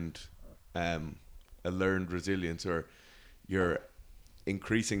learned resilience, or you're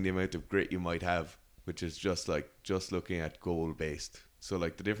increasing the amount of grit you might have, which is just looking at goal based. So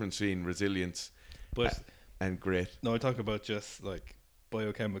like the difference between resilience and grit. No, I talk about just like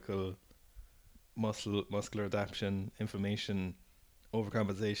biochemical, muscular adaptation, inflammation,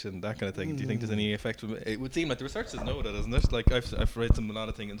 overcompensation, that kind of thing. Do you think there's any effect? It would seem like the researchers know that, doesn't it? Like I've read a lot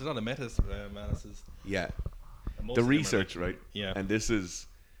of things, and there's not a meta analysis. Yeah, the research, right? Yeah, and it's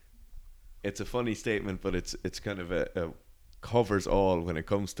a funny statement, but it's kind of a covers all when it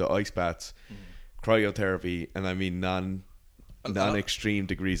comes to ice baths, cryotherapy, and I mean non-extreme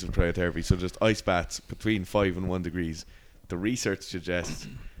degrees of cryotherapy. So just ice baths between 5 and 1 degrees. The research suggests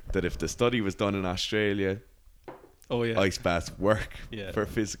that if the study was done in Australia, ice baths work for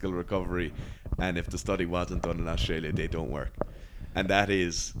physical recovery, and if the study wasn't done in Australia, they don't work. And that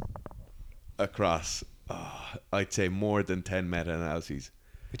is across, I'd say more than 10 meta-analyses.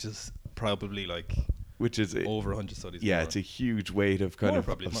 Which is probably over 100 studies. Yeah, it's a huge weight of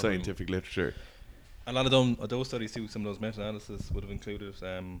scientific literature. A lot of those studies too, some of those meta-analysis would have included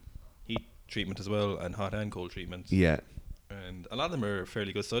heat treatment as well, and hot and cold treatment. Yeah. And a lot of them are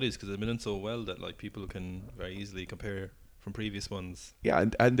fairly good studies because they've been done so well that like people can very easily compare from previous ones. Yeah,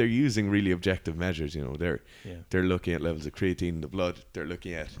 and they're using really objective measures. You know, they're looking at levels of creatine in the blood. They're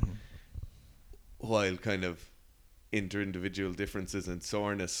looking at while kind of inter-individual differences in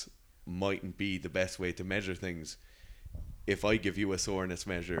soreness mightn't be the best way to measure things. If I give you a soreness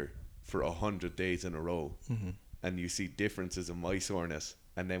measure for 100 days in a row, and you see differences in my soreness,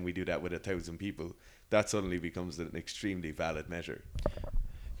 and then we do that with 1,000 people, that suddenly becomes an extremely valid measure.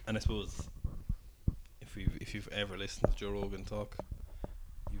 And I suppose if you've ever listened to Joe Rogan talk,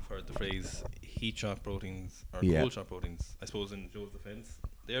 you've heard the phrase heat shock proteins or cold shock proteins. I suppose in Joe's defense,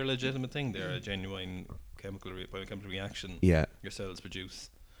 they're a legitimate thing. They're a genuine biochemical reaction your cells produce.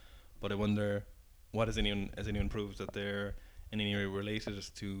 But I wonder, has anyone proved that they're in any way related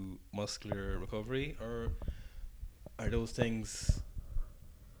to muscular recovery, or are those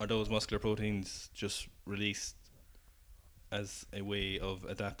muscular proteins just released as a way of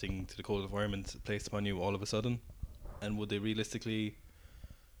adapting to the cold environment placed upon you all of a sudden? And would they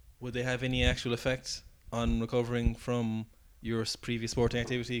have any actual effect on recovering from your previous sporting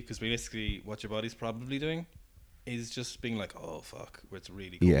activity? Because realistically, what your body's probably doing is just being like, oh fuck, it's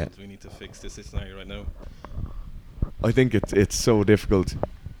really cold, we need to fix this scenario right now. I think it's so difficult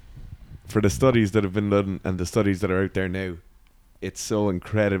for the studies that have been done and the studies that are out there now. It's so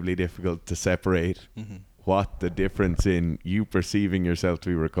incredibly difficult to separate what the difference in you perceiving yourself to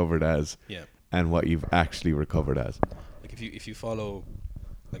be recovered as and what you've actually recovered as. Like if you follow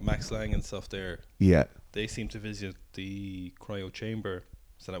like Max Lang and stuff there, they seem to visit the cryo chamber,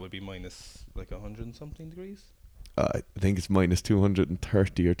 so that would be minus like 100 and something degrees. I think it's minus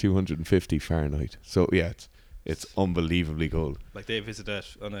 230 or 250 Fahrenheit. So yeah, it's unbelievably cold. Like they visit that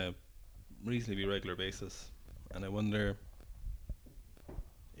on a reasonably regular basis, and I wonder,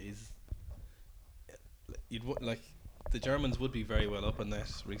 the Germans would be very well up on that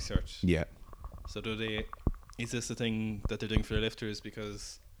research. Yeah. So is this a thing that they're doing for their lifters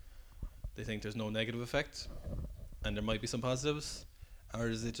because they think there's no negative effect and there might be some positives, or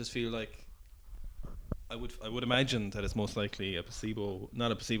does it just feel like I would imagine that it's most likely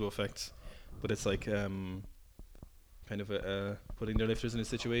not a placebo effect, but it's like kind of putting their lifters in a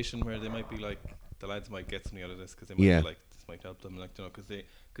situation where they might be like, the lads might get something out of this because they might be like, this might help them, like, you know,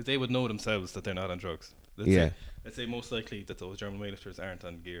 because they would know themselves that they're not on drugs. Let's say most likely that those German weightlifters aren't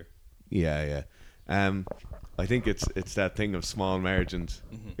on gear. I think it's that thing of small margins.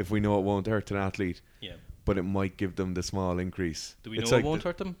 If we know it won't hurt an athlete, but it might give them the small increase. Do we know it won't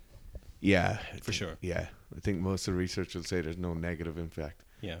hurt them? Yeah, for sure. Yeah, I think most of the research will say there's no negative impact.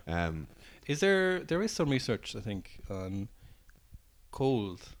 Yeah. There is some research, I think, on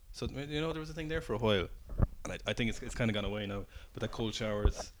cold. So, you know, there was a thing there for a while, and I think it's kind of gone away now, but that cold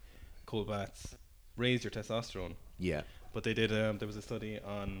showers, cold baths raise your testosterone. Yeah. But they did, there was a study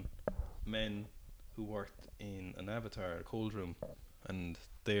on men who worked in an Avatar, a cold room, and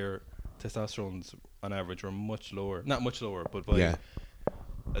their testosterones on average were much lower. Not much lower, but by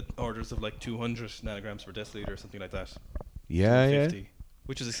orders of like 200 nanograms per deciliter or something like that. Yeah.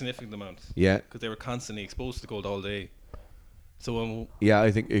 Which is a significant amount. Yeah. Because they were constantly exposed to the cold all day. So I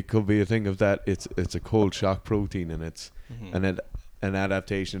think it could be a thing of that. It's a cold shock protein, and it's an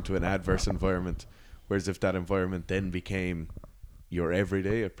adaptation to an adverse environment. Whereas if that environment then became your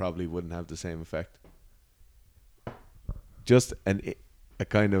everyday, it probably wouldn't have the same effect. Just a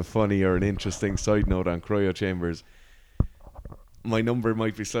kind of funny or an interesting side note on cryo chambers. My number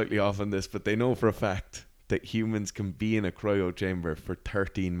might be slightly off on this, but they know for a fact that humans can be in a cryo chamber for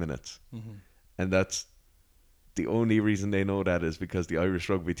 13 minutes. And that's the only reason they know that is because the Irish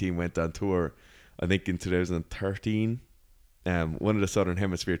rugby team went on tour, I think in 2013, one of the Southern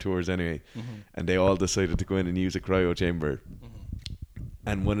Hemisphere tours anyway, and they all decided to go in and use a cryo chamber.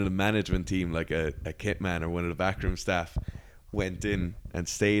 And one of the management team, like a kit man or one of the backroom staff, went in and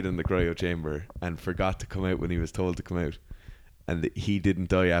stayed in the cryo chamber and forgot to come out when he was told to come out. And he didn't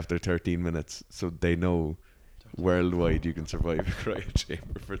die after 13 minutes. So they know worldwide you can survive a cryo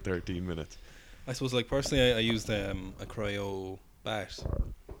chamber for 13 minutes. I suppose, like, personally, I used a cryo bath.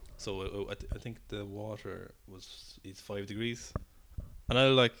 So I think the water is 5 degrees. And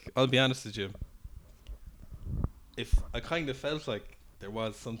I'll be honest with you, if I kind of felt like there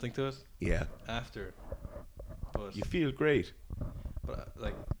was something to it. Yeah. After. But you feel great. But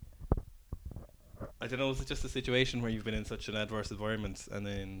I don't know, is it just a situation where you've been in such an adverse environment, and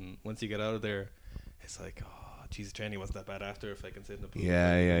then once you get out of there, it's like, oh, Jesus, training wasn't that bad after if I can sit in the pool.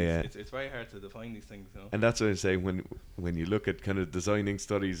 Yeah. It's very hard to define these things, you know? And that's what I say, when you look at kind of designing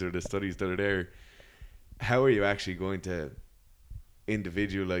studies or the studies that are there, how are you actually going to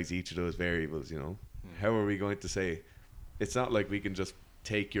individualize each of those variables, you know? How are we going to say, it's not like we can just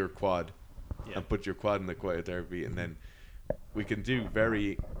take your quad and put your quad in the cryotherapy, and then we can do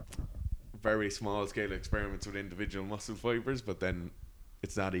very, very small scale experiments with individual muscle fibers, but then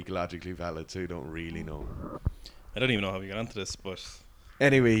it's not ecologically valid, so you don't really know. I don't even know how we got onto this, but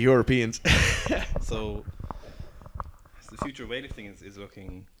anyway, Europeans. So the future of weightlifting is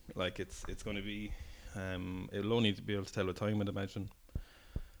looking like it's going to be, it'll only be able to tell with time, I'd imagine.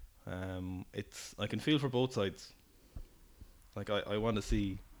 I can feel for both sides. Like, I want to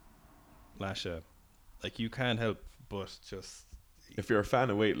see Lasha. Like, you can't help but just, if you're a fan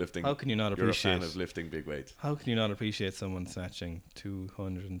of weightlifting, how can you not appreciate, you're a fan of lifting big weights. How can you not appreciate someone snatching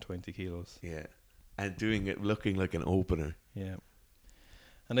 220 kilos? Yeah. And doing it looking like an opener. Yeah.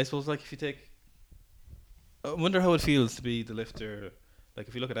 And I suppose, like, if you take, I wonder how it feels to be the lifter. Like,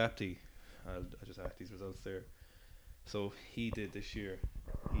 if you look at Apti, I'll just add these results there. So he did this year,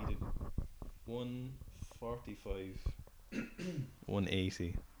 he did 145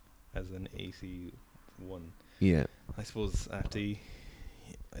 180 as an AC1. Yeah. I suppose Apti,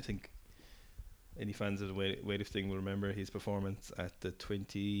 I think any fans of the weightlifting will remember his performance at the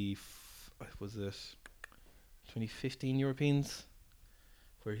 2015 Europeans,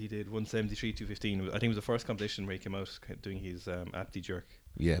 where he did 173 215. I think it was the first competition where he came out doing his Apti jerk.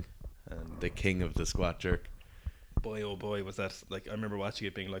 Yeah. And the king of the squat jerk. Boy, oh boy, was that, like, I remember watching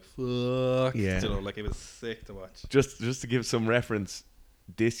it being like, fuck, yeah. You know, like, it was sick to watch. Just to give some reference,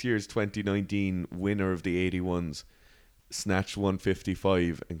 this year's 2019 winner of the 81s snatched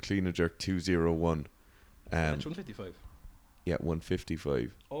 155 and clean and jerk 201. Snatch 155? Yeah,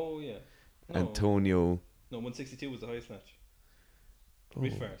 155. Oh, yeah. No. Antonio. No, 162 was the highest snatch.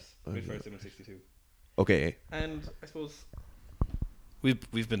 Reed Farce did 162. Okay. And I suppose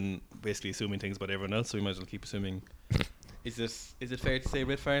we've been basically assuming things about everyone else, so we might as well keep assuming. Is it fair to say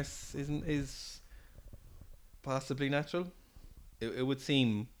Reed Farce is possibly natural? It would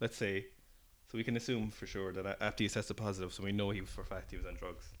seem, let's say, so we can assume for sure that after he tested positive, so we know for a fact he was on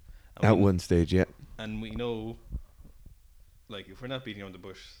drugs. At one stage, yeah. And we know, like, if we're not beating around the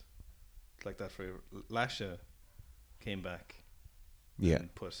bush like that, for Lasha came back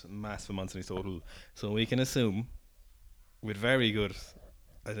and put massive amounts in his total. So we can assume, with very good,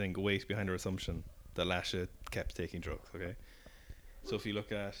 I think, weight behind our assumption, that Lasha kept taking drugs. Okay, so if you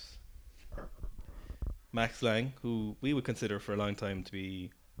look at Max Lang, who we would consider for a long time to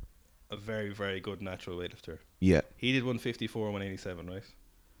be a very, very good natural weightlifter. Yeah. He did 154, 187, right?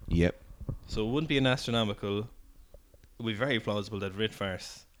 Yep. So it wouldn't be an astronomical. It would be very plausible that Rit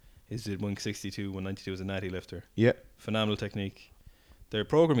Fars is did 162, 192 as a natty lifter. Yeah. Phenomenal technique. Their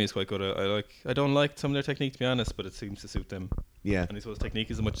programming is quite good. I don't like some of their technique, to be honest, but it seems to suit them. Yeah. And I suppose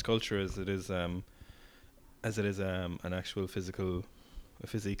technique is as much culture as it is an actual physical, a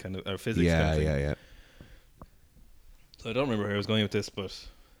physique kind of, or physics kind of thing. Yeah. So I don't remember where I was going with this, but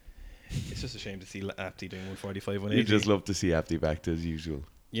it's just a shame to see Apti doing 145, 180. You just love to see Apti back to as usual.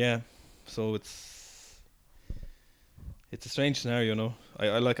 Yeah. So it's a strange scenario, you know.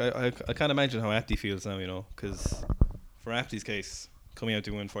 I can't imagine how Apti feels now, you know, because for Apti's case, coming out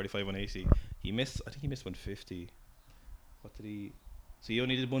doing 145, 180, I think he missed 150. What did he? So he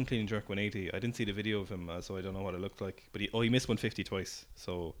only did one clean and jerk 180. I didn't see the video of him, so I don't know what it looked like. But he missed 150 twice.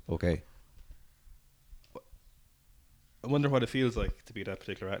 So okay. I wonder what it feels like to be that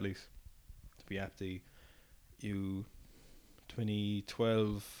particular athlete, to be Apti.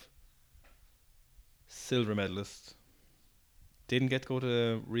 2012 silver medalist. Didn't get to go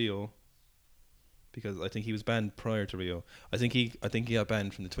to Rio because I think he was banned prior to Rio. I think he got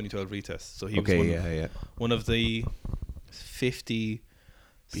banned from the 2012 retest. So he was one of the 50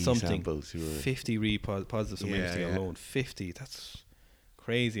 something 50 positive some weightlifting alone. 50, that's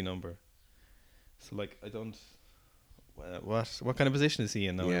crazy number. So like I don't what kind of position is he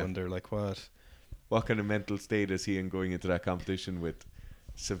in now? I wonder, like what kind of mental state is he in going into that competition with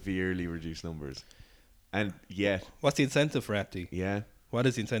severely reduced numbers? And what's the incentive for Apti? Yeah. What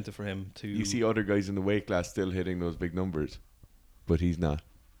is the incentive for him to? You see other guys in the weight class still hitting those big numbers, but he's not.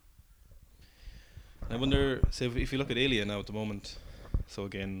 I wonder. So if you look at Ilya now at the moment, so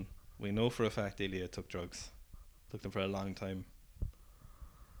again we know for a fact Ilya took drugs, took them for a long time.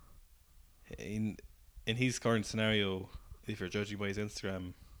 In his current scenario, if you're judging by his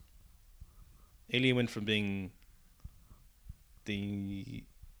Instagram, Ilya went from being the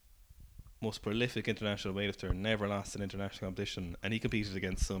most prolific international weightlifter, never lost an international competition, and he competed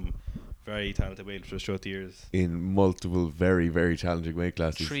against some very talented weightlifters throughout the years in multiple very, very challenging weight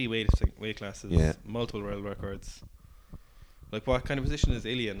classes. 3 weight classes, multiple world records. Like, what kind of position is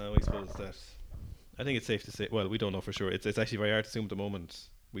Ilya now? I suppose that I think it's safe to say. Well, we don't know for sure. It's actually very hard to assume at the moment.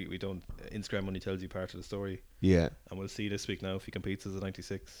 We don't. Instagram only tells you part of the story. Yeah, and we'll see this week now if he competes as a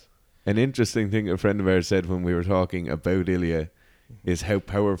 96. An interesting thing a friend of ours said when we were talking about Ilya is how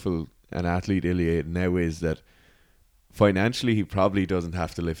powerful an athlete Ilya now is, that financially he probably doesn't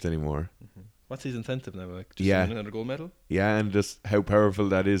have to lift anymore. Mm-hmm. What's his incentive now? Like, just win another gold medal? Yeah, and just how powerful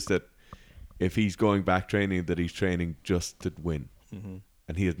that is, that if he's going back training, that he's training just to win. Mm-hmm.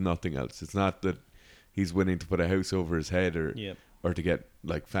 And he has nothing else. It's not that he's winning to put a house over his head or to get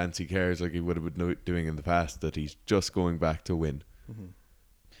like fancy cars like he would have been doing in the past, that he's just going back to win. Mm-hmm.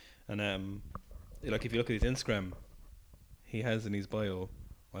 And like if you look at his Instagram, he has in his bio,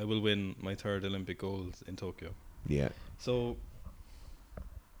 I will win my 3rd Olympic gold in Tokyo. Yeah. So,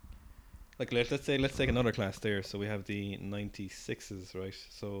 like let's take another class there. So we have the 96s, right?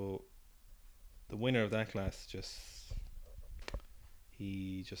 So the winner of that class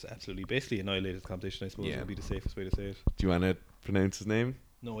he just absolutely basically annihilated the competition, I suppose would be the safest way to say it. Do you want to pronounce his name?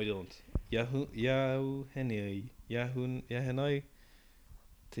 No, I don't. Yahuhenai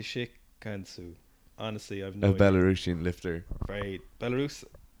Tishikantsu. Honestly, I've no idea. Belarusian lifter. Right. Belarus.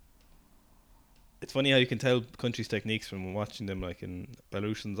 It's funny how you can tell countries' techniques from watching them. Like in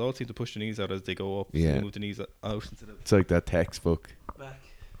Belarusians, all seem to push their knees out as they go up. Yeah. So they move the knees out instead of it's like that textbook. Back.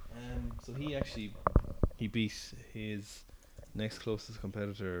 So he beat his next closest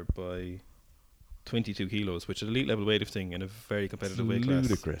competitor by 22 kilos, which is elite level weightlifting in a very competitive weight class.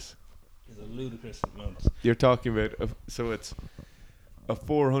 Ludicrous. It's a ludicrous amount. You're talking about so it's a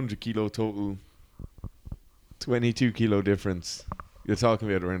 400 kilo total, 22 kilo difference. You're talking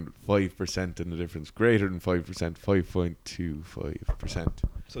about around 5% in the difference, greater than 5%, 5.25%.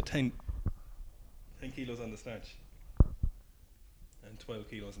 So 10 kilos on the snatch and 12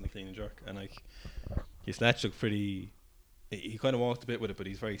 kilos on the clean and jerk, and like his snatch looked pretty. He kind of walked a bit with it, but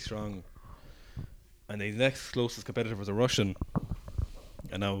he's very strong. And his next closest competitor was a Russian,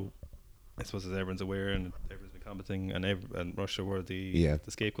 and now I suppose as everyone's aware and everyone's been commenting, and Russia were the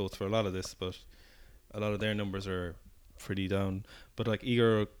scapegoats for a lot of this, but a lot of their numbers are pretty down. But like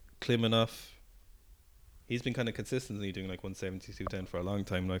Igor Klimenov, he's been kind of consistently doing like 170, 210 for a long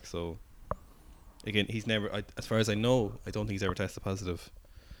time, like, so Again, he's never. As far as I know, I don't think he's ever tested positive.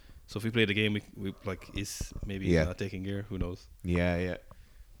 So if we play the game, we like is maybe he's not taking gear. Who knows? Yeah.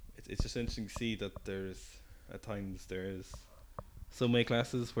 It's just interesting to see that at times there's some weight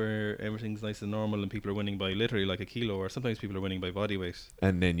classes where everything's nice and normal and people are winning by literally like a kilo, or sometimes people are winning by body weight.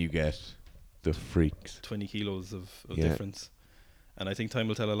 And then you get the freaks. 20 kilos of difference. And I think time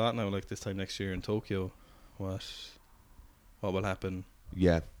will tell a lot now, like this time next year in Tokyo, what will happen.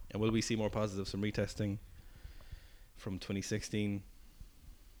 Yeah. And will we see more positives from retesting from 2016?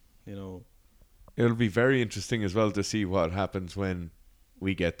 You know, it'll be very interesting as well to see what happens when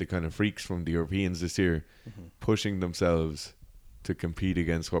we get the kind of freaks from the Europeans this year pushing themselves to compete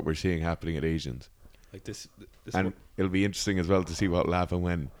against what we're seeing happening at Asians. Like this and it'll be interesting as well to see what will happen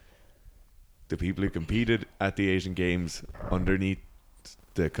when the people who competed at the Asian Games underneath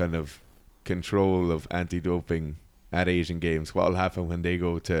the kind of control of anti-doping at Asian Games, what will happen when they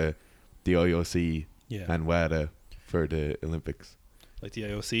go to the IOC and WADA for the Olympics. Like the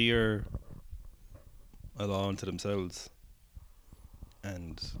IOC are a law unto themselves,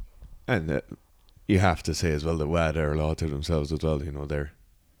 and you have to say as well that WADA are a law to themselves as well. You know,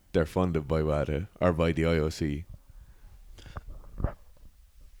 they're funded by WADA or by the IOC.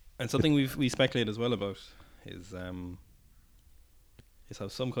 And something we speculate as well about is how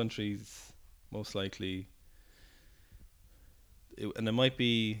some countries most likely, and there might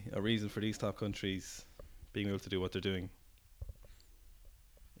be a reason for these top countries being able to do what they're doing,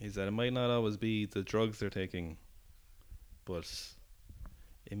 is that it might not always be the drugs they're taking, but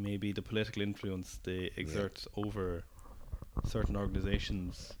it may be the political influence they exert over certain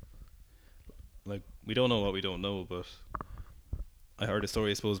organizations. Like, we don't know what we don't know, but I heard a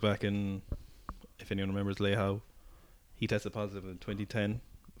story, I suppose, back in, if anyone remembers Lei Hao, he tested positive in 2010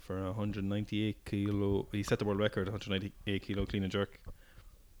 for 198 kilo. He set the world record, 198 kilo clean and jerk,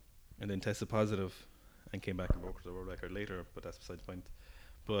 and then tested positive and came back and broke the world record later, but that's beside the point.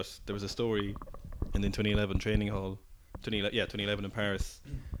 But there was a story in the 2011 training hall, 2011 in Paris,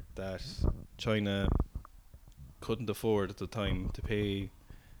 that China couldn't afford at the time to pay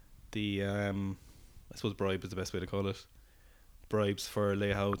the, I suppose bribe is the best way to call it, bribes for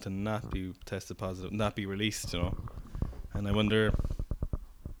Lei Hao to not be tested positive, not be released, you know. And I wonder,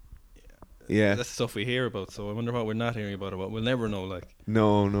 that's the stuff we hear about, so I wonder what we're not hearing about, or what we'll never know. Like,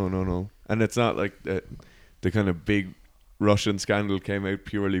 no, and it's not like the kind of big Russian scandal came out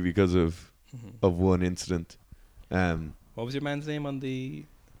purely because of one incident. What was your man's name on the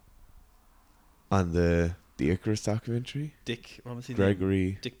Icarus documentary? Dick, what was he?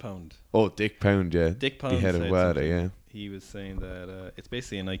 Gregory Dick Pound. Oh, Dick Pound, yeah. Dick Pound, the head of WADA, yeah. He was saying that it's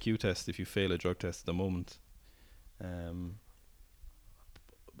basically an IQ test if you fail a drug test at the moment.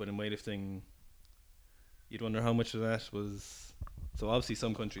 But in weightlifting, you'd wonder how much of that was. So obviously,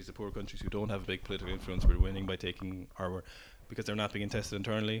 some countries, the poor countries who don't have a big political influence, were winning by taking, or because they're not being tested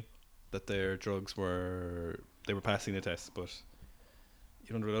internally, that their drugs were passing the test. But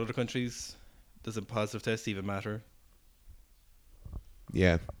you wonder, with other countries, does a positive test even matter?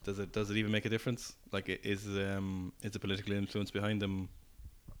 Yeah. Does it even make a difference? Like, is the political influence behind them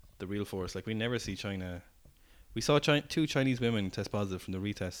the real force? Like, we never see China. We saw two Chinese women test positive from the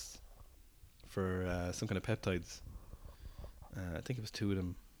retests for some kind of peptides. I think it was two of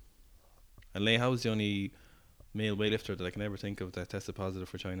them. And Lei Hao was the only male weightlifter that I can ever think of that tested positive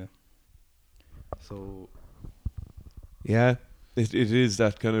for China. So, yeah, it is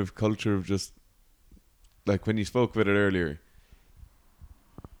that kind of culture of just, like when you spoke about it earlier,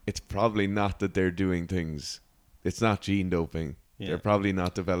 it's probably not that they're doing things. It's not gene doping. Yeah. They're probably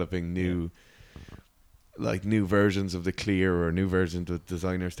not developing new versions of the clear or new versions of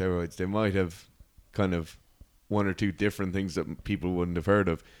designer steroids. They might have kind of one or two different things that people wouldn't have heard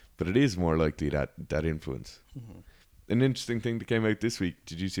of, but it is more likely that influence. Mm-hmm. An interesting thing that came out this week.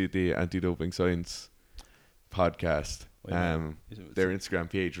 Did you see the Anti-Doping Science podcast? Their Instagram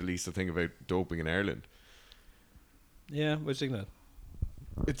page released a thing about doping in Ireland. Yeah, what do you think that?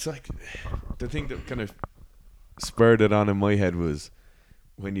 It's like, the thing that kind of spurred it on in my head was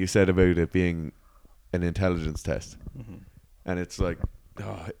when you said about it being an intelligence test. Mm-hmm. And it's like,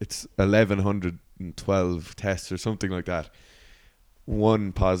 it's 1,112 tests or something like that.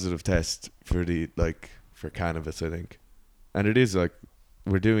 One positive test for for cannabis, I think. And it is like,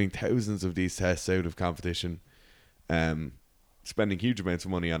 we're doing thousands of these tests out of competition, spending huge amounts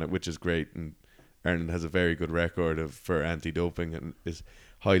of money on it, which is great. And Ireland has a very good record for anti-doping and is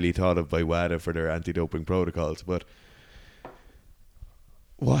highly thought of by WADA for their anti-doping protocols. But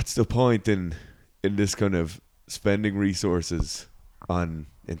what's the point in this kind of spending resources on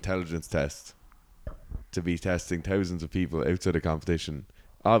intelligence tests to be testing thousands of people outside of competition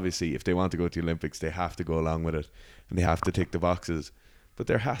Obviously, if they want to go to the Olympics, they have to go along with it, and they have to tick the boxes. But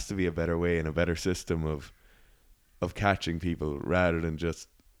there has to be a better way and a better system of catching people rather than just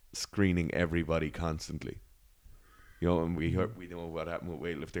screening everybody constantly. You know, and we know what happened with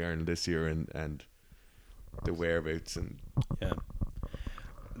Weightlifting Ireland this year and the whereabouts and yeah.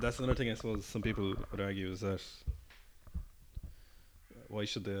 That's another thing I suppose some people would argue is that why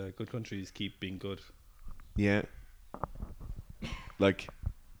should the good countries keep being good? Yeah. Like,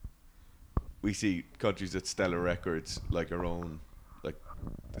 we see countries that stellar records, like our own, like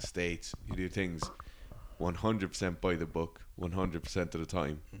the States, who do things 100% by the book, 100% of the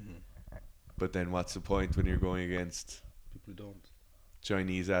time. Mm-hmm. But then what's the point when you're going against people who don't?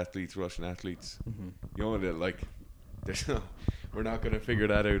 Chinese athletes, Russian athletes? Mm-hmm. You know, that like, there's no, we're not going to figure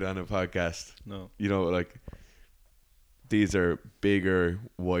that out on a podcast. No. You know, like, these are bigger,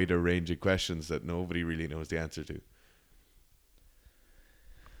 wider ranging questions that nobody really knows the answer to.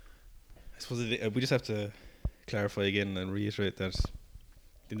 I suppose we just have to clarify again and reiterate that at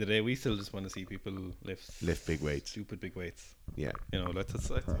the end of the day, we still just want to see people lift big weights, stupid big weights. Yeah, you know, that's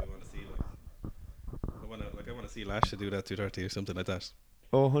what we want to see. I want to see Lasha do that 230 or something like that.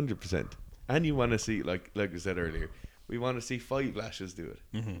 Oh, 100%. And you want to see, like I said earlier, we want to see 5 Lashes do it,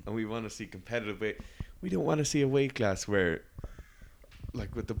 and we want to see competitive weight. We don't want to see a weight class where,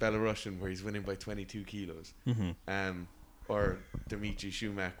 like with the Belarusian, where he's winning by 22 kilos, or Dimitri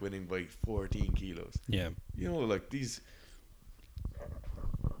Shumak winning by 14 kilos. Yeah, you know, like these.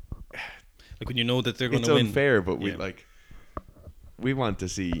 Like when you know that they're going to win. It's unfair, but we want to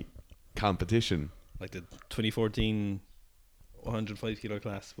see competition. Like the 2014 105 kilo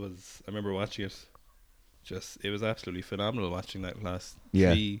class was, I remember watching it. It was absolutely phenomenal watching that class.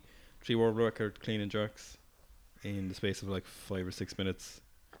 Yeah. Three world record clean and jerks in the space of like 5 or 6 minutes.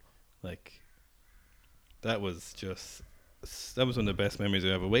 Like, that was one of the best memories I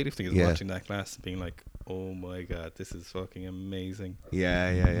have of weightlifting is watching that class and being like, oh my god, this is fucking amazing. Yeah.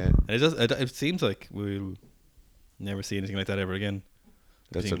 And it seems like we'll never see anything like that ever again.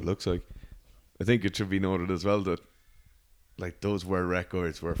 That's what it looks like. I think it should be noted as well that, like, those world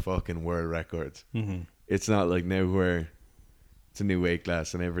records were fucking world records. Mm-hmm. It's not like now where it's a new weight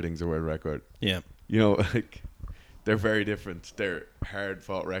class and everything's a world record. Yeah. You know, like, they're very different. They're hard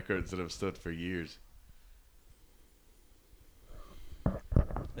fought records that have stood for years.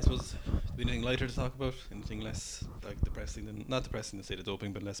 I suppose, anything lighter to talk about? Anything less, like, depressing than, not depressing to say the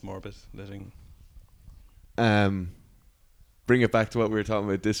doping, but less morbid? Bring it back to what we were talking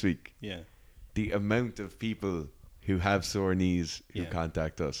about this week. Yeah. The amount of people who have sore knees who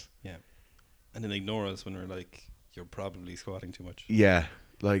contact us. Yeah. And then ignore us when we're like, you're probably squatting too much. Yeah.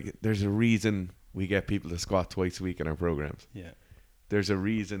 Like, there's a reason we get people to squat twice a week in our programs. Yeah. There's a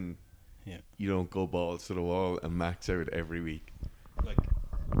reason you don't go balls to the wall and max out every week. Like,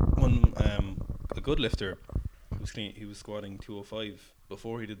 a good lifter, he was squatting 205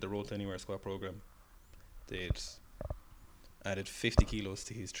 before he did the Roll to Anywhere squat program. They'd added 50 kilos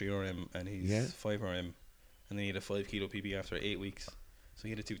to his 3RM and his 5RM, and then he had a 5 kilo PB after 8 weeks, so he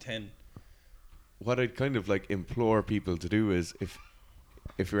had a 210. What I'd kind of like implore people to do is,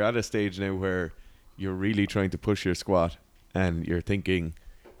 if you're at a stage now where you're really trying to push your squat and you're thinking,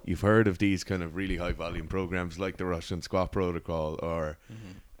 you've heard of these kind of really high volume programs like the Russian squat protocol or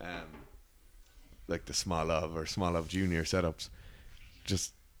like the Smolov or Smolov Junior setups,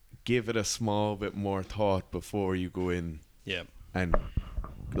 just give it a small bit more thought before you go in. Yeah. And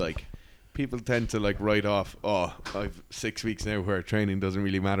like, people tend to like write off, oh, I've 6 weeks now where training doesn't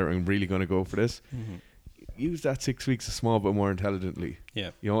really matter, I'm really going to go for this. Use that 6 weeks a small bit more intelligently.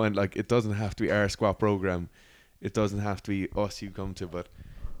 Yeah. You know, and like, it doesn't have to be our squat program, it doesn't have to be us you come to, but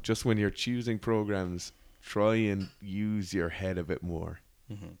just when you're choosing programs, try and use your head a bit more.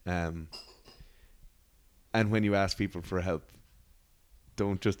 And when you ask people for help,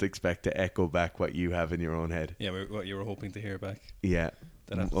 don't just expect to echo back what you have in your own head. Yeah, what you were hoping to hear back. Yeah.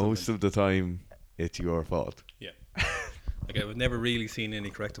 Most of the time, it's your fault. Yeah. Like, I've never really seen any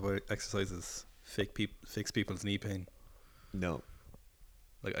corrective exercises fix people's knee pain. No.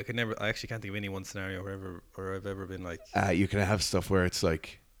 Like, I actually can't think of any one scenario where I've ever been like... you can have stuff where it's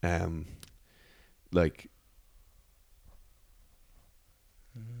like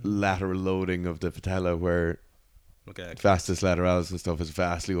lateral loading of the patella, where vastus lateralis and stuff is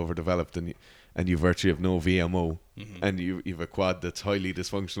vastly overdeveloped, and you virtually have no VMO, and you've a quad that's highly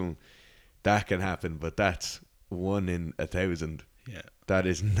dysfunctional. That can happen, but that's 1 in 1,000. Yeah. That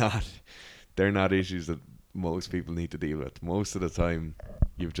is not... They're not issues that most people need to deal with. Most of the time,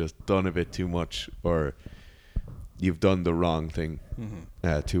 you've just done a bit too much, or you've done the wrong thing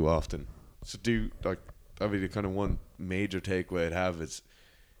too often. So I mean, the kind of one major takeaway I'd have is,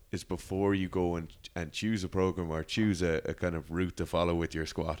 is before you go and choose a program or choose a kind of route to follow with your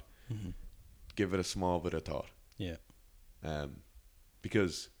squat, give it a small bit of thought. Yeah.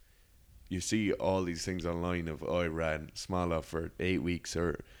 Because you see all these things online of, I ran small off for 8 weeks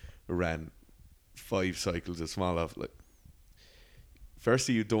or ran 5 cycles of small off. Like,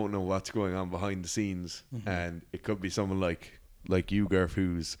 firstly, you don't know what's going on behind the scenes, and it could be someone like you, Garth,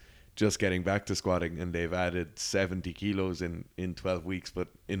 who's just getting back to squatting and they've added 70 kilos in 12 weeks, but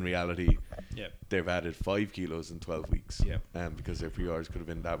in reality they've added 5 kilos in 12 weeks, because their PRs could have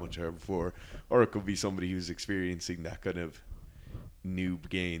been that much higher before. Or it could be somebody who's experiencing that kind of noob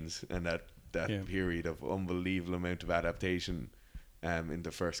gains and that period of unbelievable amount of adaptation in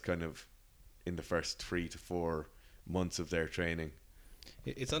the first 3 to 4 months of their training.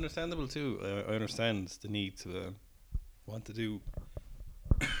 It's understandable too. I understand the need to want to do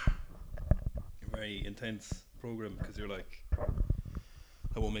a very intense program, because you're like,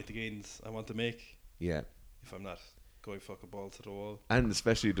 I won't make the gains I want to make if I'm not going fucking balls to the wall. And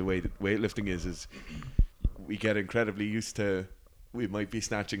especially the way that weightlifting is we get incredibly used to, we might be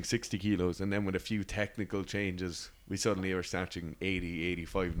snatching 60 kilos and then with a few technical changes we suddenly are snatching 80,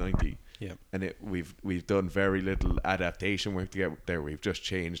 85, 90. And we've done very little adaptation work to get there. We've just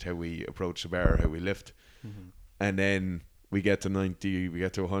changed how we approach the bar, how we lift. And then we get to 90, we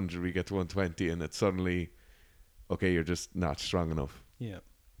get to 100, we get to 120, and it's suddenly, okay, you're just not strong enough. You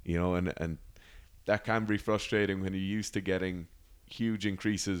know, and that can be frustrating when you're used to getting huge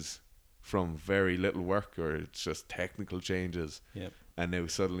increases from very little work, or it's just technical changes. And now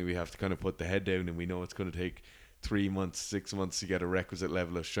suddenly we have to kind of put the head down, and we know it's going to take 3 months, 6 months to get a requisite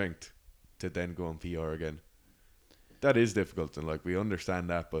level of strength to then go on PR again. That is difficult, and like, we understand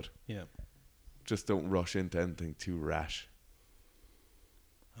that, but just don't rush into anything too rash.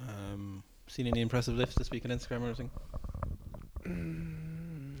 Seen any impressive lifts this week on Instagram or anything?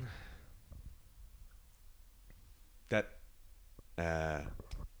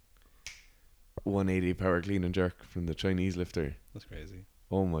 180 power clean and jerk from the Chinese lifter. That's crazy.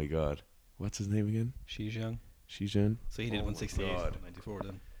 Oh my god. What's his name again? Xi Jiang. So he did 168 and 94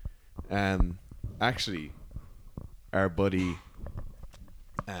 then. Actually, our buddy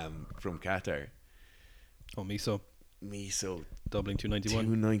from Qatar. Oh, Miso. Doubling Doubling 291.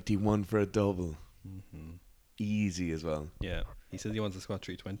 291 for a double. Easy as well. Yeah. He says he wants to squat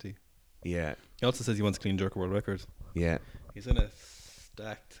 320. Yeah. He also says he wants to clean jerk world record. Yeah. He's in a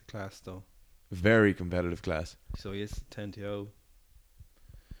stacked class though. Very competitive class. So he is 10 TO.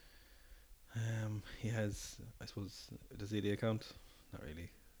 He has, I suppose, does he the account? Not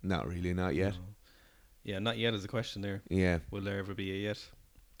really. Not yet. No. Yeah, not yet is a question there. Yeah. Will there ever be a yet?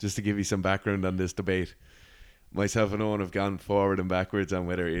 Just to give you some background on this debate, myself and Owen have gone forward and backwards on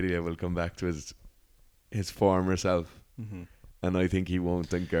whether Ilya will come back to his former self. And I think he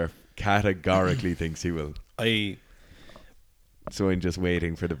won't, and Garth categorically thinks he will. So I'm just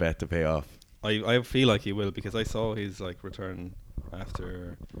waiting for the bet to pay off. I feel like he will, because I saw his return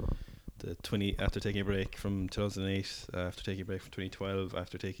after taking a break from 2008, after taking a break from 2012,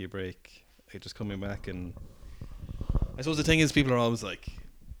 after taking a break, just coming back. And I suppose the thing is, people are always like,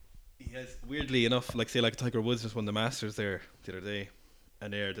 he has, weirdly enough, like say like Tiger Woods just won the Masters there the other day,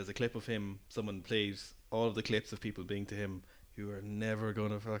 and there's a clip of him, someone played all of the clips of people being to him, you are never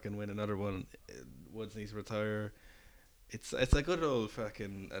gonna fucking win another one, Woods needs to retire. It's a good old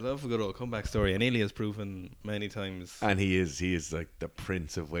fucking, I love a good old comeback story, and Ilya has proven many times. And he is like the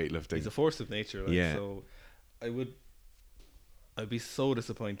prince of weightlifting. He's a force of nature, like, so I'd be so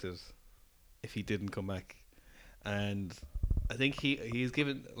disappointed if he didn't come back. And I think he's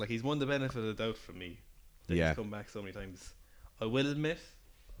given, like, he's won the benefit of the doubt from me that he's come back so many times. I will admit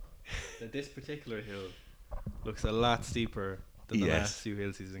that this particular hill looks a lot steeper than the last few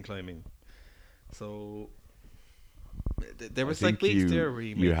hills he's been climbing. So there was like weeks there where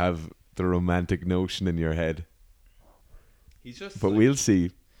you have the romantic notion in your head. He's just, but like, we'll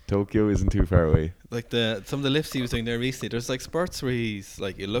see. Tokyo isn't too far away. Like some of the lifts he was doing there recently, there's like spurts where he's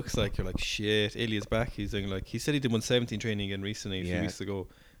like, it looks like you're like, shit, Ilya's back. He's doing like, he said he did 117 training again recently a few weeks ago,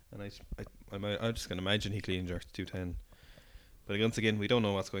 and I'm just gonna imagine he clean jerked 210. But once again, we don't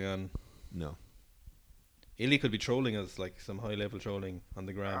know what's going on. No. Ilya could be trolling us, like some high level trolling on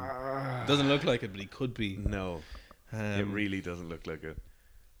the gram. It doesn't look like it, but he could be. No. It really doesn't look like it.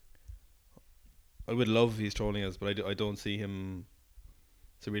 I would love if he's trolling us, but I don't see him.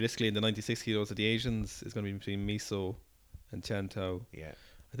 So realistically, in the 96 kilos of the Asians, it's going to be between Miso and Tian Tao. Yeah.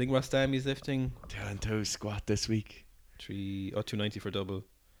 I think Rastami's lifting. Tian Tao squat this week. 290 for double.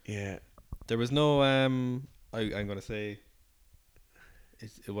 Yeah. There was no, I'm going to say,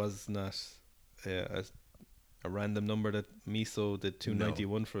 it was not, a random number that Miso did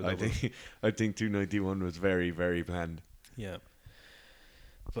 291 for. I think 291 was very, very planned. Yeah.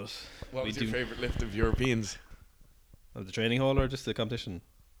 But what was your favourite lift of Europeans? Of the training hall or just the competition?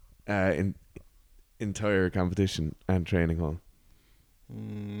 In entire competition and training hall.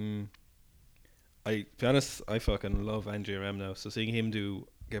 To be honest, I fucking love Andre Ram now. So seeing him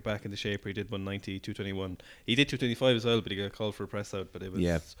get back into shape, he did 190, 221. He did 225 as well, but he got called for a press out. But it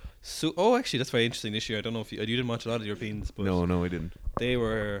was actually that's very interesting this year. I don't know if you didn't watch a lot of the Europeans, but no, I didn't. They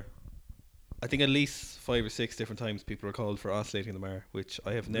were, I think, at least 5 or 6 different times people were called for oscillating the bar, which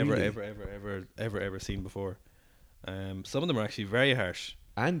I have never ever seen before. Some of them are actually very harsh.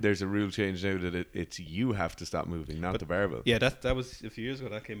 And there's a rule change now that it's you have to stop moving, not the barbell. Yeah, that was a few years ago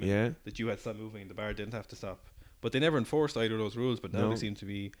that came in. Yeah. That you had to stop moving, the bar didn't have to stop. But they never enforced either of those rules, but now they seem to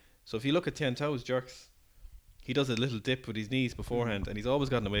be. So if you look at Tian Tao's jerks, he does a little dip with his knees beforehand, and he's always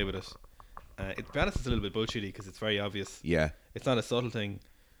gotten away with it. To be honest, it's a little bit bullshitty because it's very obvious. Yeah. It's not a subtle thing.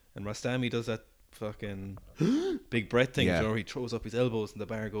 And Rostami does that fucking big breath thing where he throws up his elbows and the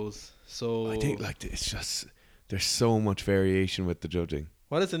bar goes. So I think it's just there's so much variation with the judging.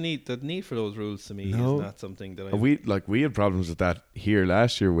 What is the need? The need for those rules to me is not something that we had problems with that here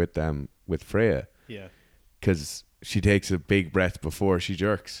last year with Freya. Yeah. Because she takes a big breath before she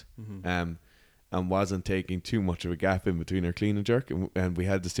jerks, and wasn't taking too much of a gap in between her clean and jerk, and we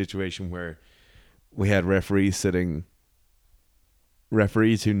had the situation where we had referees who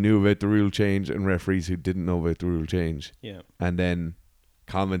knew about the rule change and referees who didn't know about the rule change. Yeah. And then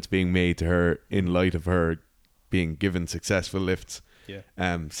comments being made to her in light of her being given successful lifts.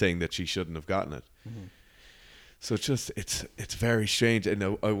 Yeah. Saying that she shouldn't have gotten it. Mm-hmm. So it's very strange,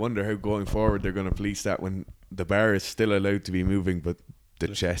 and I wonder how going forward they're going to police that when the bar is still allowed to be moving, but the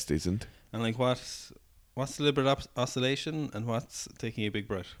chest isn't. And like what's deliberate oscillation and what's taking a big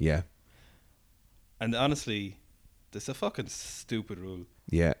breath? Yeah. And honestly, this is a fucking stupid rule.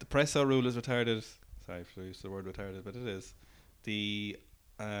 Yeah. The press out rule is retarded. Sorry for the word retarded, but it is.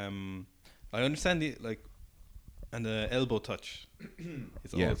 I understand and the elbow touch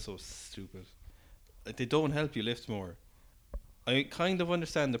is also stupid. Like, they don't help you lift more. I kind of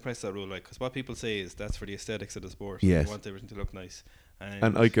understand the press out rule, because what people say is that's for the aesthetics of the sport. Yes. They want everything to look nice.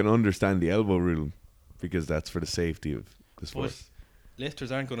 And I can understand the elbow rule because that's for the safety of the sport. But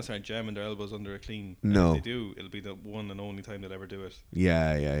lifters aren't going to start jamming their elbows under a clean. No. And if they do, it'll be the one and only time they'll ever do it.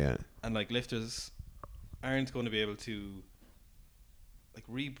 Yeah. And lifters aren't going to be able to.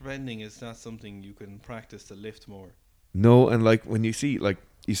 Rebending is not something you can practice to lift more. No, and when you see,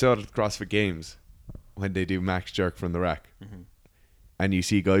 you saw it at CrossFit Games when they do max jerk from the rack, and you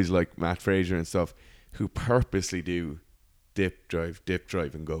see guys like Matt Fraser and stuff who purposely do dip drive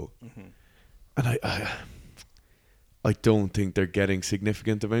and go, and I don't think they're getting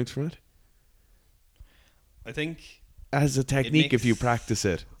significant amounts from it. I think as a technique, if you practice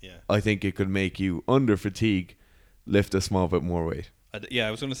it, I think it could make you under fatigue lift a small bit more weight.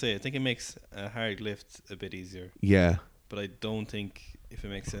 I was going to say, I think it makes a hard lift a bit easier. Yeah. But I don't think, if it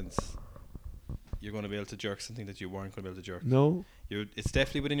makes sense, you're going to be able to jerk something that you weren't going to be able to jerk. No. It's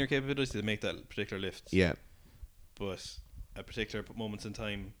definitely within your capability to make that particular lift. Yeah. But at particular moments in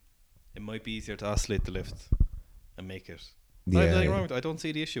time, it might be easier to oscillate the lift and make it. Yeah. I don't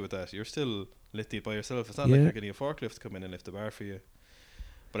see the issue with that. You're still lifting it by yourself. It's not like you're getting a forklift to come in and lift the bar for you.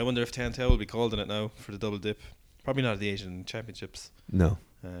 But I wonder if Tian Tao will be called in it now for the double dip. Probably not at the Asian Championships. No.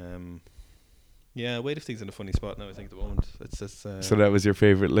 Weightlifting's in a funny spot now, I think, at the moment. It's just, so that was your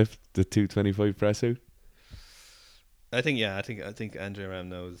favourite lift, the 225 press out? I think Andre Ram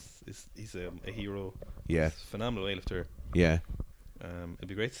now he's a hero. Yeah. He's a phenomenal weightlifter. Yeah. It'd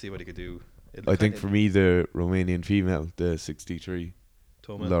be great to see what he could do. I think for me, the Romanian female, the 63,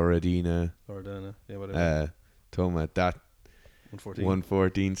 Toma. Loredana. Yeah, whatever. Toma, that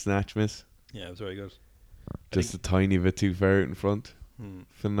 114 snatch miss. Yeah, it was very good. Just a tiny bit too far out in front.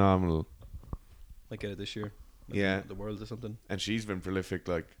 Phenomenal. Might get it this year. Yeah. The Worlds or something. And she's been prolific,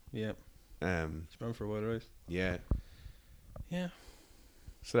 Yeah. She's been for a while, right? Yeah. Yeah.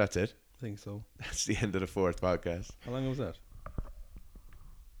 So that's it. I think so. That's the end of the 4th podcast. How long was that?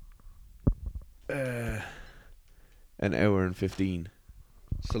 An hour and 15.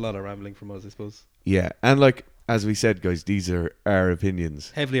 Just a lot of rambling from us, I suppose. Yeah. And as we said, guys, these are our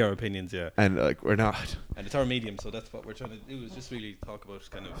opinions. Heavily our opinions, yeah. And we're not. And it's our medium, so that's what we're trying to do, is just really talk about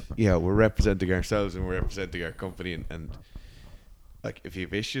kind of. Yeah, we're representing ourselves and we're representing our company, and if you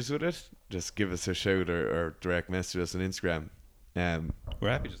have issues with it, just give us a shout or direct message us on Instagram. We're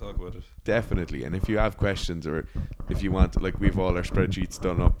happy to talk about it. Definitely. And if you have questions, or if you want, we've all our spreadsheets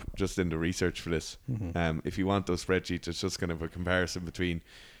done up just in the research for this. If you want those spreadsheets, it's just kind of a comparison between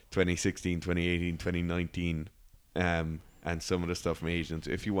 2016, 2018, 2019, and some of the stuff from Asians.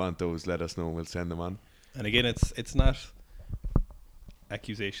 If you want those, let us know. We'll send them on. And again, it's not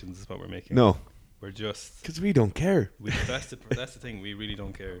accusations is what we're making. No, we're just because we don't care. That's the thing. We really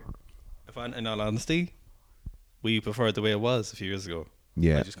don't care. In all honesty, we preferred the way it was a few years ago.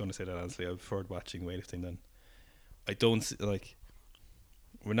 Yeah, I'm just going to say that honestly. I preferred watching weightlifting then. I don't like.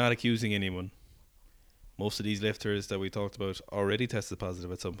 We're not accusing anyone. Most of these lifters that we talked about already tested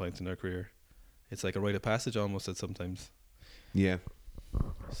positive at some point in their career. It's like a rite of passage almost at sometimes. Yeah.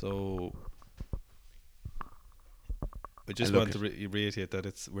 So I just want to reiterate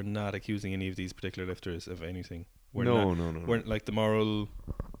that we're not accusing any of these particular lifters of anything. No. We're like the moral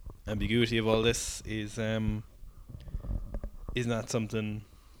ambiguity of all this is not something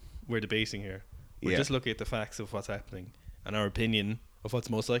we're debating here. We're just looking at the facts of what's happening and our opinion of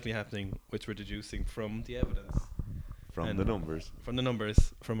what's most likely happening, which we're deducing from the evidence. From the numbers. From the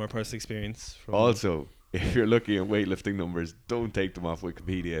numbers, from our personal experience. Also, if you're looking at weightlifting numbers, don't take them off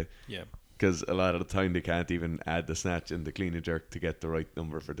Wikipedia. Yeah. Because a lot of the time they can't even add the snatch and the clean and jerk to get the right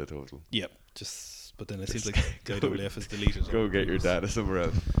number for the total. Yep. But then it seems like IWF is deleted. Go get your data somewhere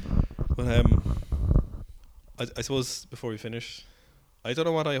else. But I suppose before we finish, I don't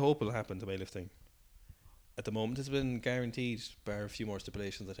know what I hope will happen to weightlifting. At the moment, it's been guaranteed, bar a few more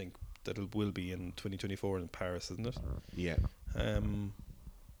stipulations. I think that it will be in 2024 in Paris, isn't it? Yeah.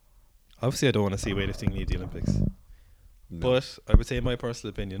 Obviously, I don't want to see weightlifting lead the Olympics, but I would say, in my personal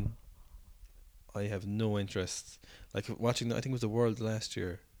opinion, I have no interest. Like watching, I think it was the World last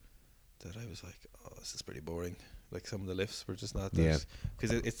year, that I was like, oh, this is pretty boring. Like some of the lifts were just not that. Yeah.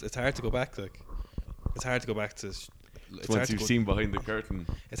 Because it's hard to go back. Like it's hard to go back to. Once you've seen behind the curtain,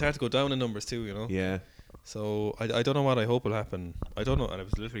 it's hard to go down in numbers too. You know. Yeah. So I don't know what I hope will happen. I don't know, and I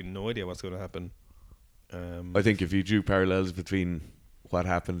have literally no idea what's going to happen. I think if you drew parallels between what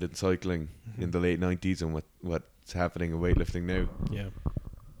happened in cycling in the late 90s and what's happening in weightlifting now, yeah,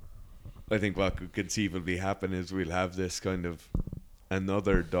 I think what could conceivably happen is we'll have this kind of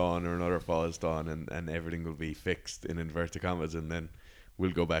another dawn or another false dawn, and everything will be fixed in inverted commas, and then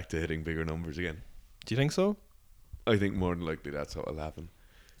we'll go back to hitting bigger numbers again. Do you think so? I think more than likely that's what will happen.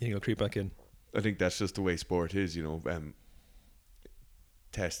 You think it'll creep back in? I think that's just the way sport is, you know.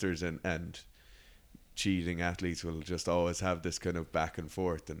 Testers and cheating athletes will just always have this kind of back and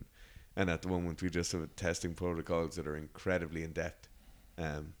forth, and at the moment we just have testing protocols that are incredibly in depth,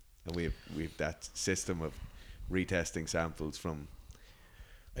 and we have that system of retesting samples from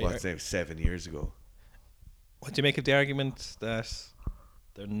what's now 7 years ago. What do you make of the argument that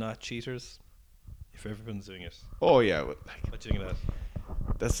they're not cheaters if everyone's doing it? Oh yeah, what do you think of that?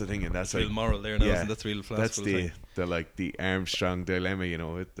 That's the thing, and that's real like moral there now, isn't that's real philosophical thing. That's the Armstrong dilemma, you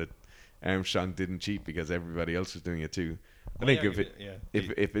know, that Armstrong didn't cheat because everybody else was doing it too. I think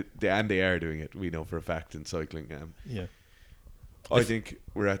and they are doing it, we know for a fact in cycling. I think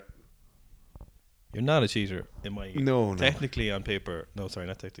we're at. You're not a cheater in my. No. Technically, on paper, no, sorry,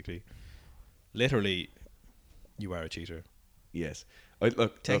 not technically. Literally, you are a cheater. Yes,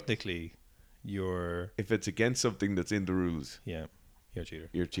 technically, you're. If it's against something that's in the rules. Yeah. You're a cheater.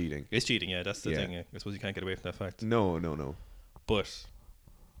 You're cheating. It's cheating, yeah. That's the thing. Yeah. I suppose you can't get away from that fact. No. But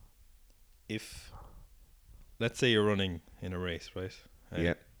if, let's say you're running in a race, right?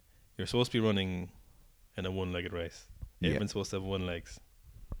 Yeah. You're supposed to be running in a one-legged race. Everyone's supposed to have one legs.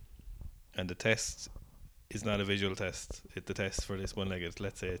 And the test is not a visual test. The test for this one-legged,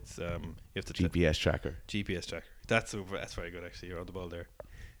 let's say it's you have to GPS tracker. GPS tracker. That's very good actually. You're on the ball there,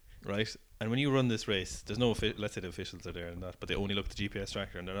 right? And when you run this race, there's no let's say the officials are there and that, but they only look at the GPS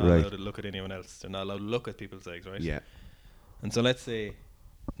tracker and they're not allowed to look at anyone else. They're not allowed to look at people's legs, right? Yeah. And so let's say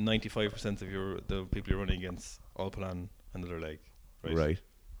 95% of the people you're running against all put on another leg, right? Right.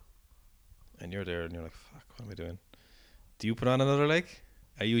 And you're there and you're like, fuck, what am I doing? Do you put on another leg?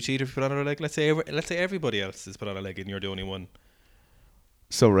 Are you a cheater if you put on another leg? Let's say everybody else is put on a leg and you're the only one.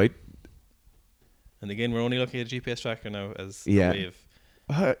 So right. And again, we're only looking at a GPS tracker now as a way of.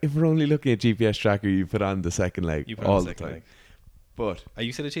 If we're only looking at GPS tracker, you put on the second leg all the time. But are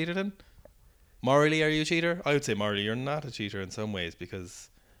you still a cheater then? Morally, are you a cheater? I would say morally, you're not a cheater in some ways because.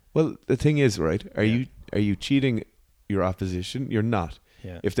 Well, the thing is, right? Are you cheating your opposition? You're not.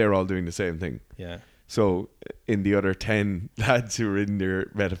 Yeah. If they're all doing the same thing. Yeah. So in the other 10 lads who are in their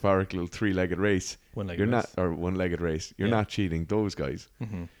metaphorical three-legged race, one-legged race, you're not cheating those guys.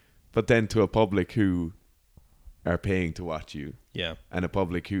 Mm-hmm. But then to a public who are paying to watch you, and a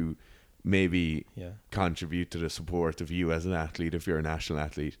public who maybe contribute to the support of you as an athlete if you're a national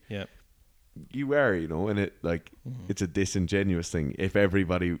athlete, yeah, you are, you know, and it it's a disingenuous thing if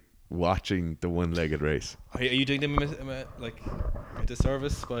everybody watching the one-legged race. Are you doing them like a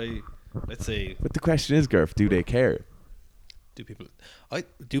disservice by, let's say? But the question is, Garth, do they care? Do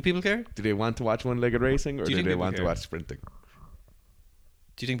people care? Do they want to watch one-legged racing, or do they want to watch sprinting?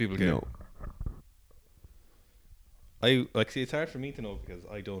 Do you think people care? No. See, it's hard for me to know because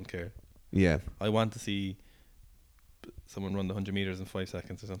I don't care. Yeah. I want to see someone run the 100 meters in 5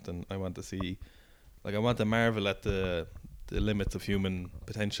 seconds or something. I want to see, I want to marvel at the limits of human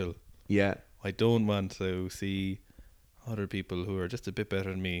potential. Yeah. I don't want to see other people who are just a bit better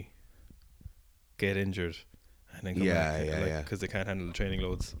than me get injured and then come back because they can't handle the training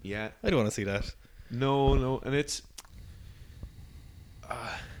loads. Yeah. I don't want to see that. No, and it's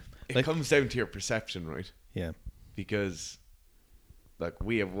it comes down to your perception, right? Yeah. Because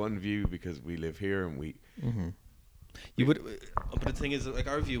we have one view because we live here and we you would, but the thing is,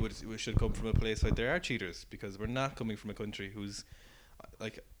 our view should come from a place like there are cheaters, because we're not coming from a country who's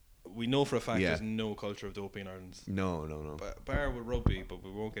we know for a fact there's no culture of doping in Ireland. No. Bar with rugby, but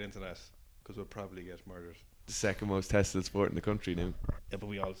we won't get into that because we'll probably get murdered. The second most tested sport in the country now. Yeah, but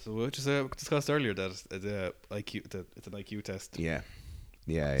we also just discussed earlier that it's an IQ test. Yeah.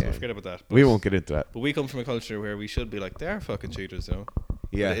 So forget about that. But we won't get into that. But we come from a culture where we should be like, they are fucking cheaters, you know.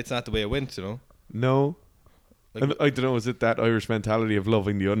 Yeah. But it's not the way it went, you know. No. And I don't know, is it that Irish mentality of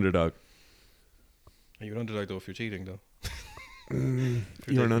loving the underdog? You're an underdog though if you're cheating though.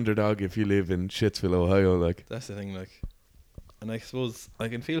 You're an underdog if you live in Shittsville, Ohio, That's the thing, and I suppose I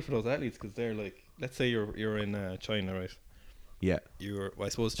can feel for those athletes because they're let's say you're in China, right? Yeah. I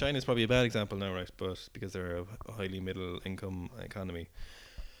suppose China's probably a bad example now, right? But because they're a highly middle income economy.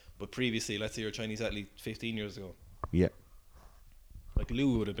 But previously, let's say you're a Chinese athlete 15 years ago. Yeah.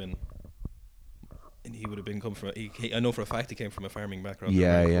 Lou would have been, and he would have been come from. I know for a fact he came from a farming background.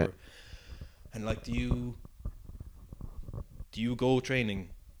 Yeah. And do you go training?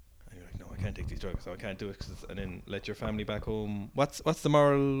 And you're like, no, I can't take these drugs, so I can't do it. And then let your family back home. What's the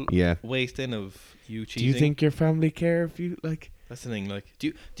moral waste then of you cheating? Do you think your family care if you That's the thing.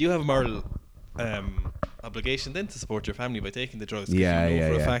 Do you have a moral obligation then to support your family by taking the drugs? Yeah, you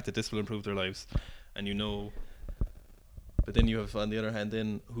know for a fact that this will improve their lives, and you know. But then you have, on the other hand,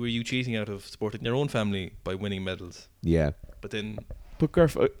 then who are you cheating out of supporting your own family by winning medals? Yeah. But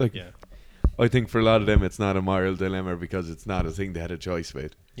Garth, I think for a lot of them it's not a moral dilemma because it's not a thing they had a choice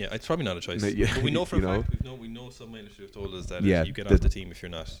with. Yeah, it's probably not a choice. But we know for a fact, we know some managers who have told us that you get off the team if you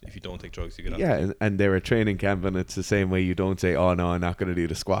don't take drugs, you get off the team. Yeah, and they're a training camp, and it's the same way you don't say, oh no, I'm not going to do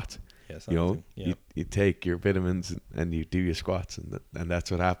the squats. Yeah, you take your vitamins and you do your squats, and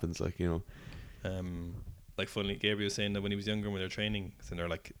that's what happens, Funnily, Gabriel was saying that when he was younger, when they're training, and they're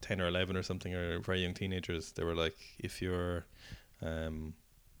 10 or 11 or something, or very young teenagers, they were like, if you're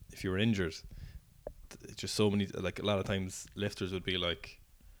injured, it's just so many, a lot of times lifters would be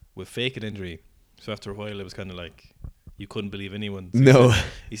we'll fake an injury. So after a while it was kind of you couldn't believe anyone. So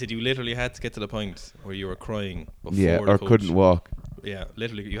he said you literally had to get to the point where you were crying before the coach, couldn't walk. Yeah,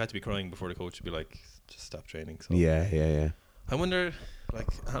 literally you had to be crying before the coach would be like, just stop training. So yeah. I wonder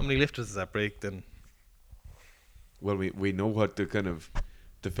how many lifters does that break then? Well, we know what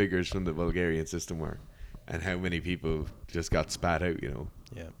the figures from the Bulgarian system were, and how many people just got spat out,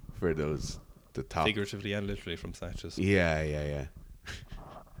 Yeah. For the top. Figuratively and literally from snatches. Yeah.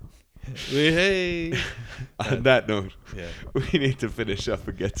 Hey. On that note, yeah, we need to finish up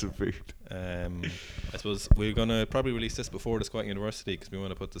and get some food. I suppose we're gonna probably release this before the Squat University because we want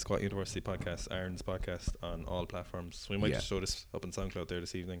to put the Squat University podcast, Aaron's podcast, on all platforms. So we might just show this up on SoundCloud there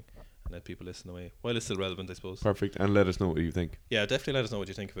this evening and let people listen away while it's still relevant, I suppose. Perfect, and let us know what you think. Yeah, definitely let us know what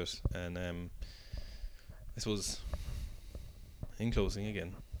you think of it. And I suppose in closing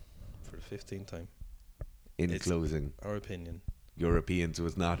again for the 15th time. In closing, our opinion. Europeans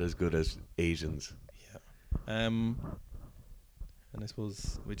was not as good as Asians. Yeah. And I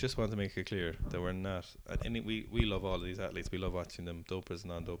suppose we just want to make it clear that we're not. We love all of these athletes. We love watching them, dopers,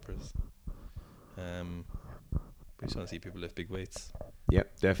 non-dopers. We just want to see people lift big weights. Yeah,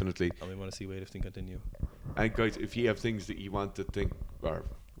 definitely. And we want to see weightlifting continue. And guys, if you have things that you want to think or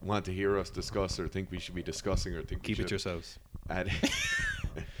want to hear us discuss or think we should be discussing or think keep it yourselves.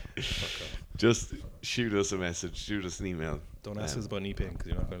 Just shoot us a message, shoot us an email. Don't ask us about knee pain because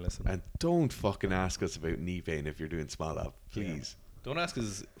you're not going to listen. And don't fucking ask us about knee pain if you're doing small up, please. Yeah. Don't ask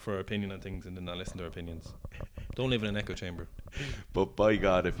us for our opinion on things and then not listen to our opinions. Don't live in an echo chamber. But by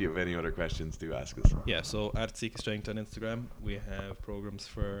God, if you have any other questions, do ask us. Yeah, so at Seek Strength on Instagram, we have programs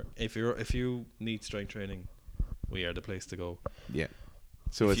for if you need strength training, we are the place to go. Yeah.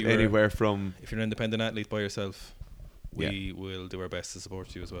 So it's anywhere from if you're an independent athlete by yourself, we will do our best to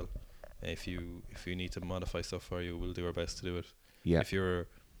support you as well. If you need to modify stuff for you, we'll do our best to do it. Yeah. If you're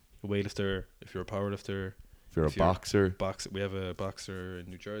a weightlifter, if you're a powerlifter, if you're a boxer. We have a boxer in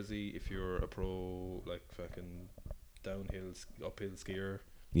New Jersey. If you're a pro, like fucking uphill skier.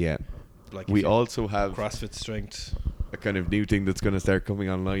 Yeah. Like we also have CrossFit strength. A kind of new thing that's going to start coming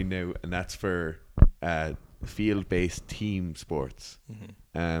online now, and that's for field-based team sports.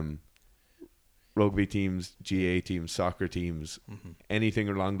 Rugby teams, GA teams, soccer teams, anything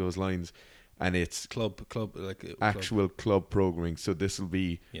along those lines. And it's club like actual club programming. So this will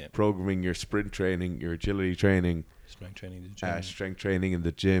be programming your sprint training, your agility training, strength training in the gym. Strength training in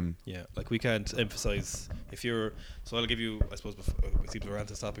the gym. Yeah, like we can't emphasize if you're. So I'll give you, I suppose, it seems we're on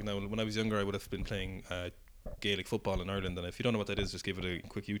this topic now. When I was younger, I would have been playing Gaelic football in Ireland, and if you don't know what that is, just give it a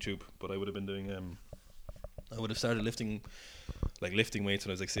quick YouTube. But I would have been doing. I would have started lifting weights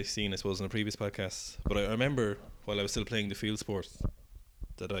when I was like 16, I suppose, in a previous podcast. But I remember while I was still playing the field sport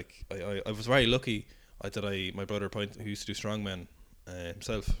that I was very lucky that my brother who used to do strongman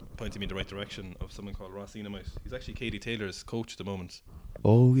himself pointed me in the right direction of someone called Ross Enamite. He's actually Katie Taylor's coach at the moment.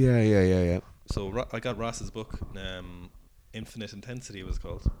 Oh yeah. So I got Ross's book, Infinite Intensity it was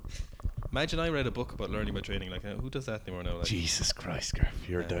called. Imagine I read a book about learning by training. Like who does that anymore now? Like, Jesus Christ, Gareth,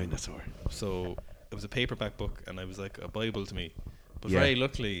 you're a dinosaur. So it was a paperback book, and it was like a Bible to me. But very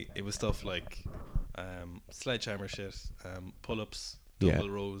luckily, it was stuff like sledgehammer shit, pull-ups,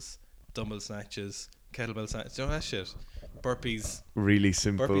 double rows, dumbbell snatches, kettlebell snatches, you know that shit. Burpees. Really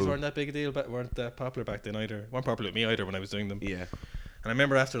simple. Burpees weren't that big a deal, weren't that popular back then either. Weren't popular with me either when I was doing them. Yeah. And I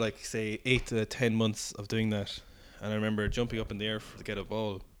remember after like say 8 to 10 months of doing that, and I remember jumping up in the air to get a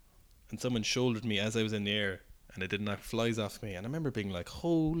ball, and someone shouldered me as I was in the air, and it did knock flies off me. And I remember being like,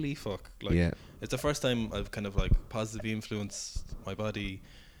 holy fuck. Like, it's the first time I've kind of like positively influenced my body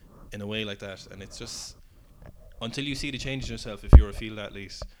in a way like that. And it's just, until you see the change in yourself, if you're a field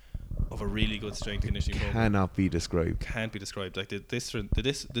athlete of a really good strength conditioning program, cannot be described. Can't be described. Like the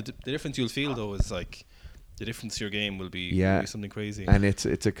difference you'll feel though is like the difference to your game will be something crazy. And it's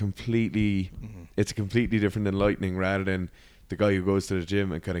a completely different enlightening, rather than the guy who goes to the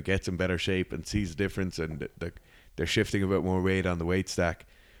gym and kind of gets in better shape and sees the difference, and they're shifting a bit more weight on the weight stack.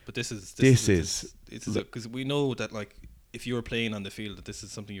 But this is because we know that like if you're playing on the field, that this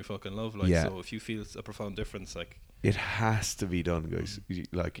is something you fucking love. Like so, if you feel a profound difference, like it has to be done, guys.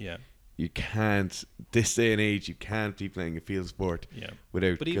 You can't, this day and age, you can't be playing a field sport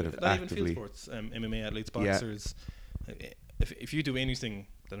without but kind of actively. Even field sports, MMA athletes, boxers. If you do anything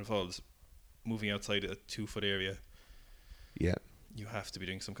that involves moving outside a 2-foot area. Yeah. You have to be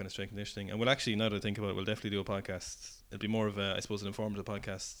doing some kind of strength conditioning. And we'll actually, now that I think about it, we'll definitely do a podcast. It'll be more of a, I suppose, an informative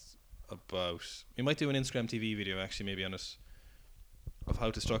podcast about, we might do an Instagram TV video actually maybe on it, of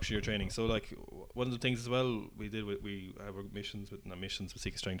how to structure your training. So like one of the things as well we did we have our missions with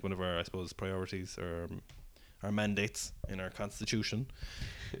Seek Strength, one of our, I suppose, priorities or our mandates in our constitution.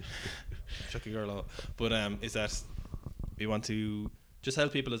 Chuck a girl out. But is that we want to just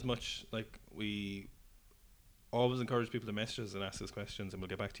help people as much. Like we always encourage people to message us and ask us questions, and we'll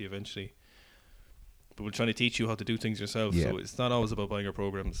get back to you eventually. But we're trying to teach you how to do things yourself. So it's not always about buying our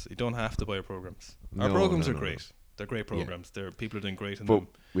programs. You don't have to buy our programs. Our programs are great. They're great programs. People are doing great in them.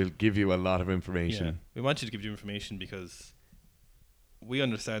 We'll give you a lot of information. Yeah. We want you to give you information because we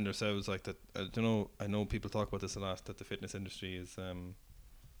understand ourselves like that. I know people talk about this a lot, that the fitness industry is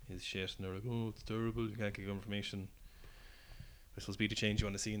shit, and they're like, oh, it's terrible, you can't give information. It's supposed to be the change you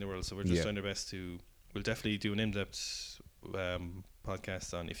want to see in the world. So we're just trying our best to. We'll definitely do an in-depth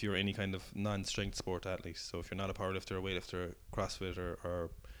podcast on if you're any kind of non-strength sport athlete. So if you're not a powerlifter, a weightlifter, CrossFit, or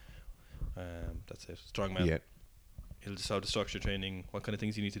that's it, strongman. Yeah. It'll just how to structure training, what kind of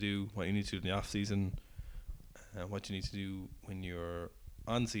things you need to do, what you need to do in the off season, what you need to do when you're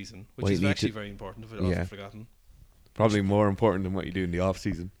on season, which is actually very important. If it's often forgotten. Probably more important than what you do in the off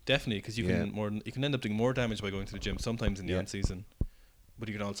season. Definitely, because you can end up doing more damage by going to the gym sometimes in the on season, but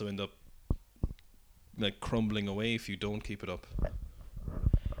you can also end up like crumbling away if you don't keep it up.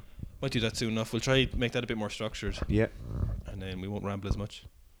 Might do that soon enough. We'll try to make that a bit more structured. Yeah. And then we won't ramble as much.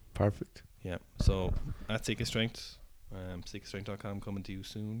 Perfect. Yeah. So at Seek Strength, seekstrength.com, coming to you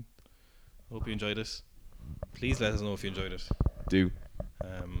soon. Hope you enjoyed it. Please let us know if you enjoyed it. Do.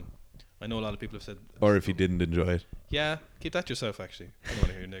 I know a lot of people have said. Or if you didn't enjoy it. Yeah, keep that to yourself. Actually, I don't want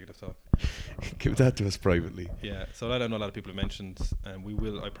to hear negative talk. Give that to us privately. Yeah. So I know a lot of people have mentioned, and we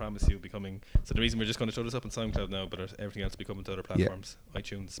will. I promise you, be coming. So the reason we're just going to throw this up on SoundCloud now, but everything else will be coming to other platforms,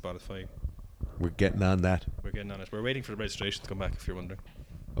 iTunes, Spotify. We're getting on that. We're getting on it. We're waiting for the registration to come back. If you're wondering.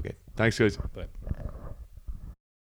 Okay. Thanks, guys. Bye.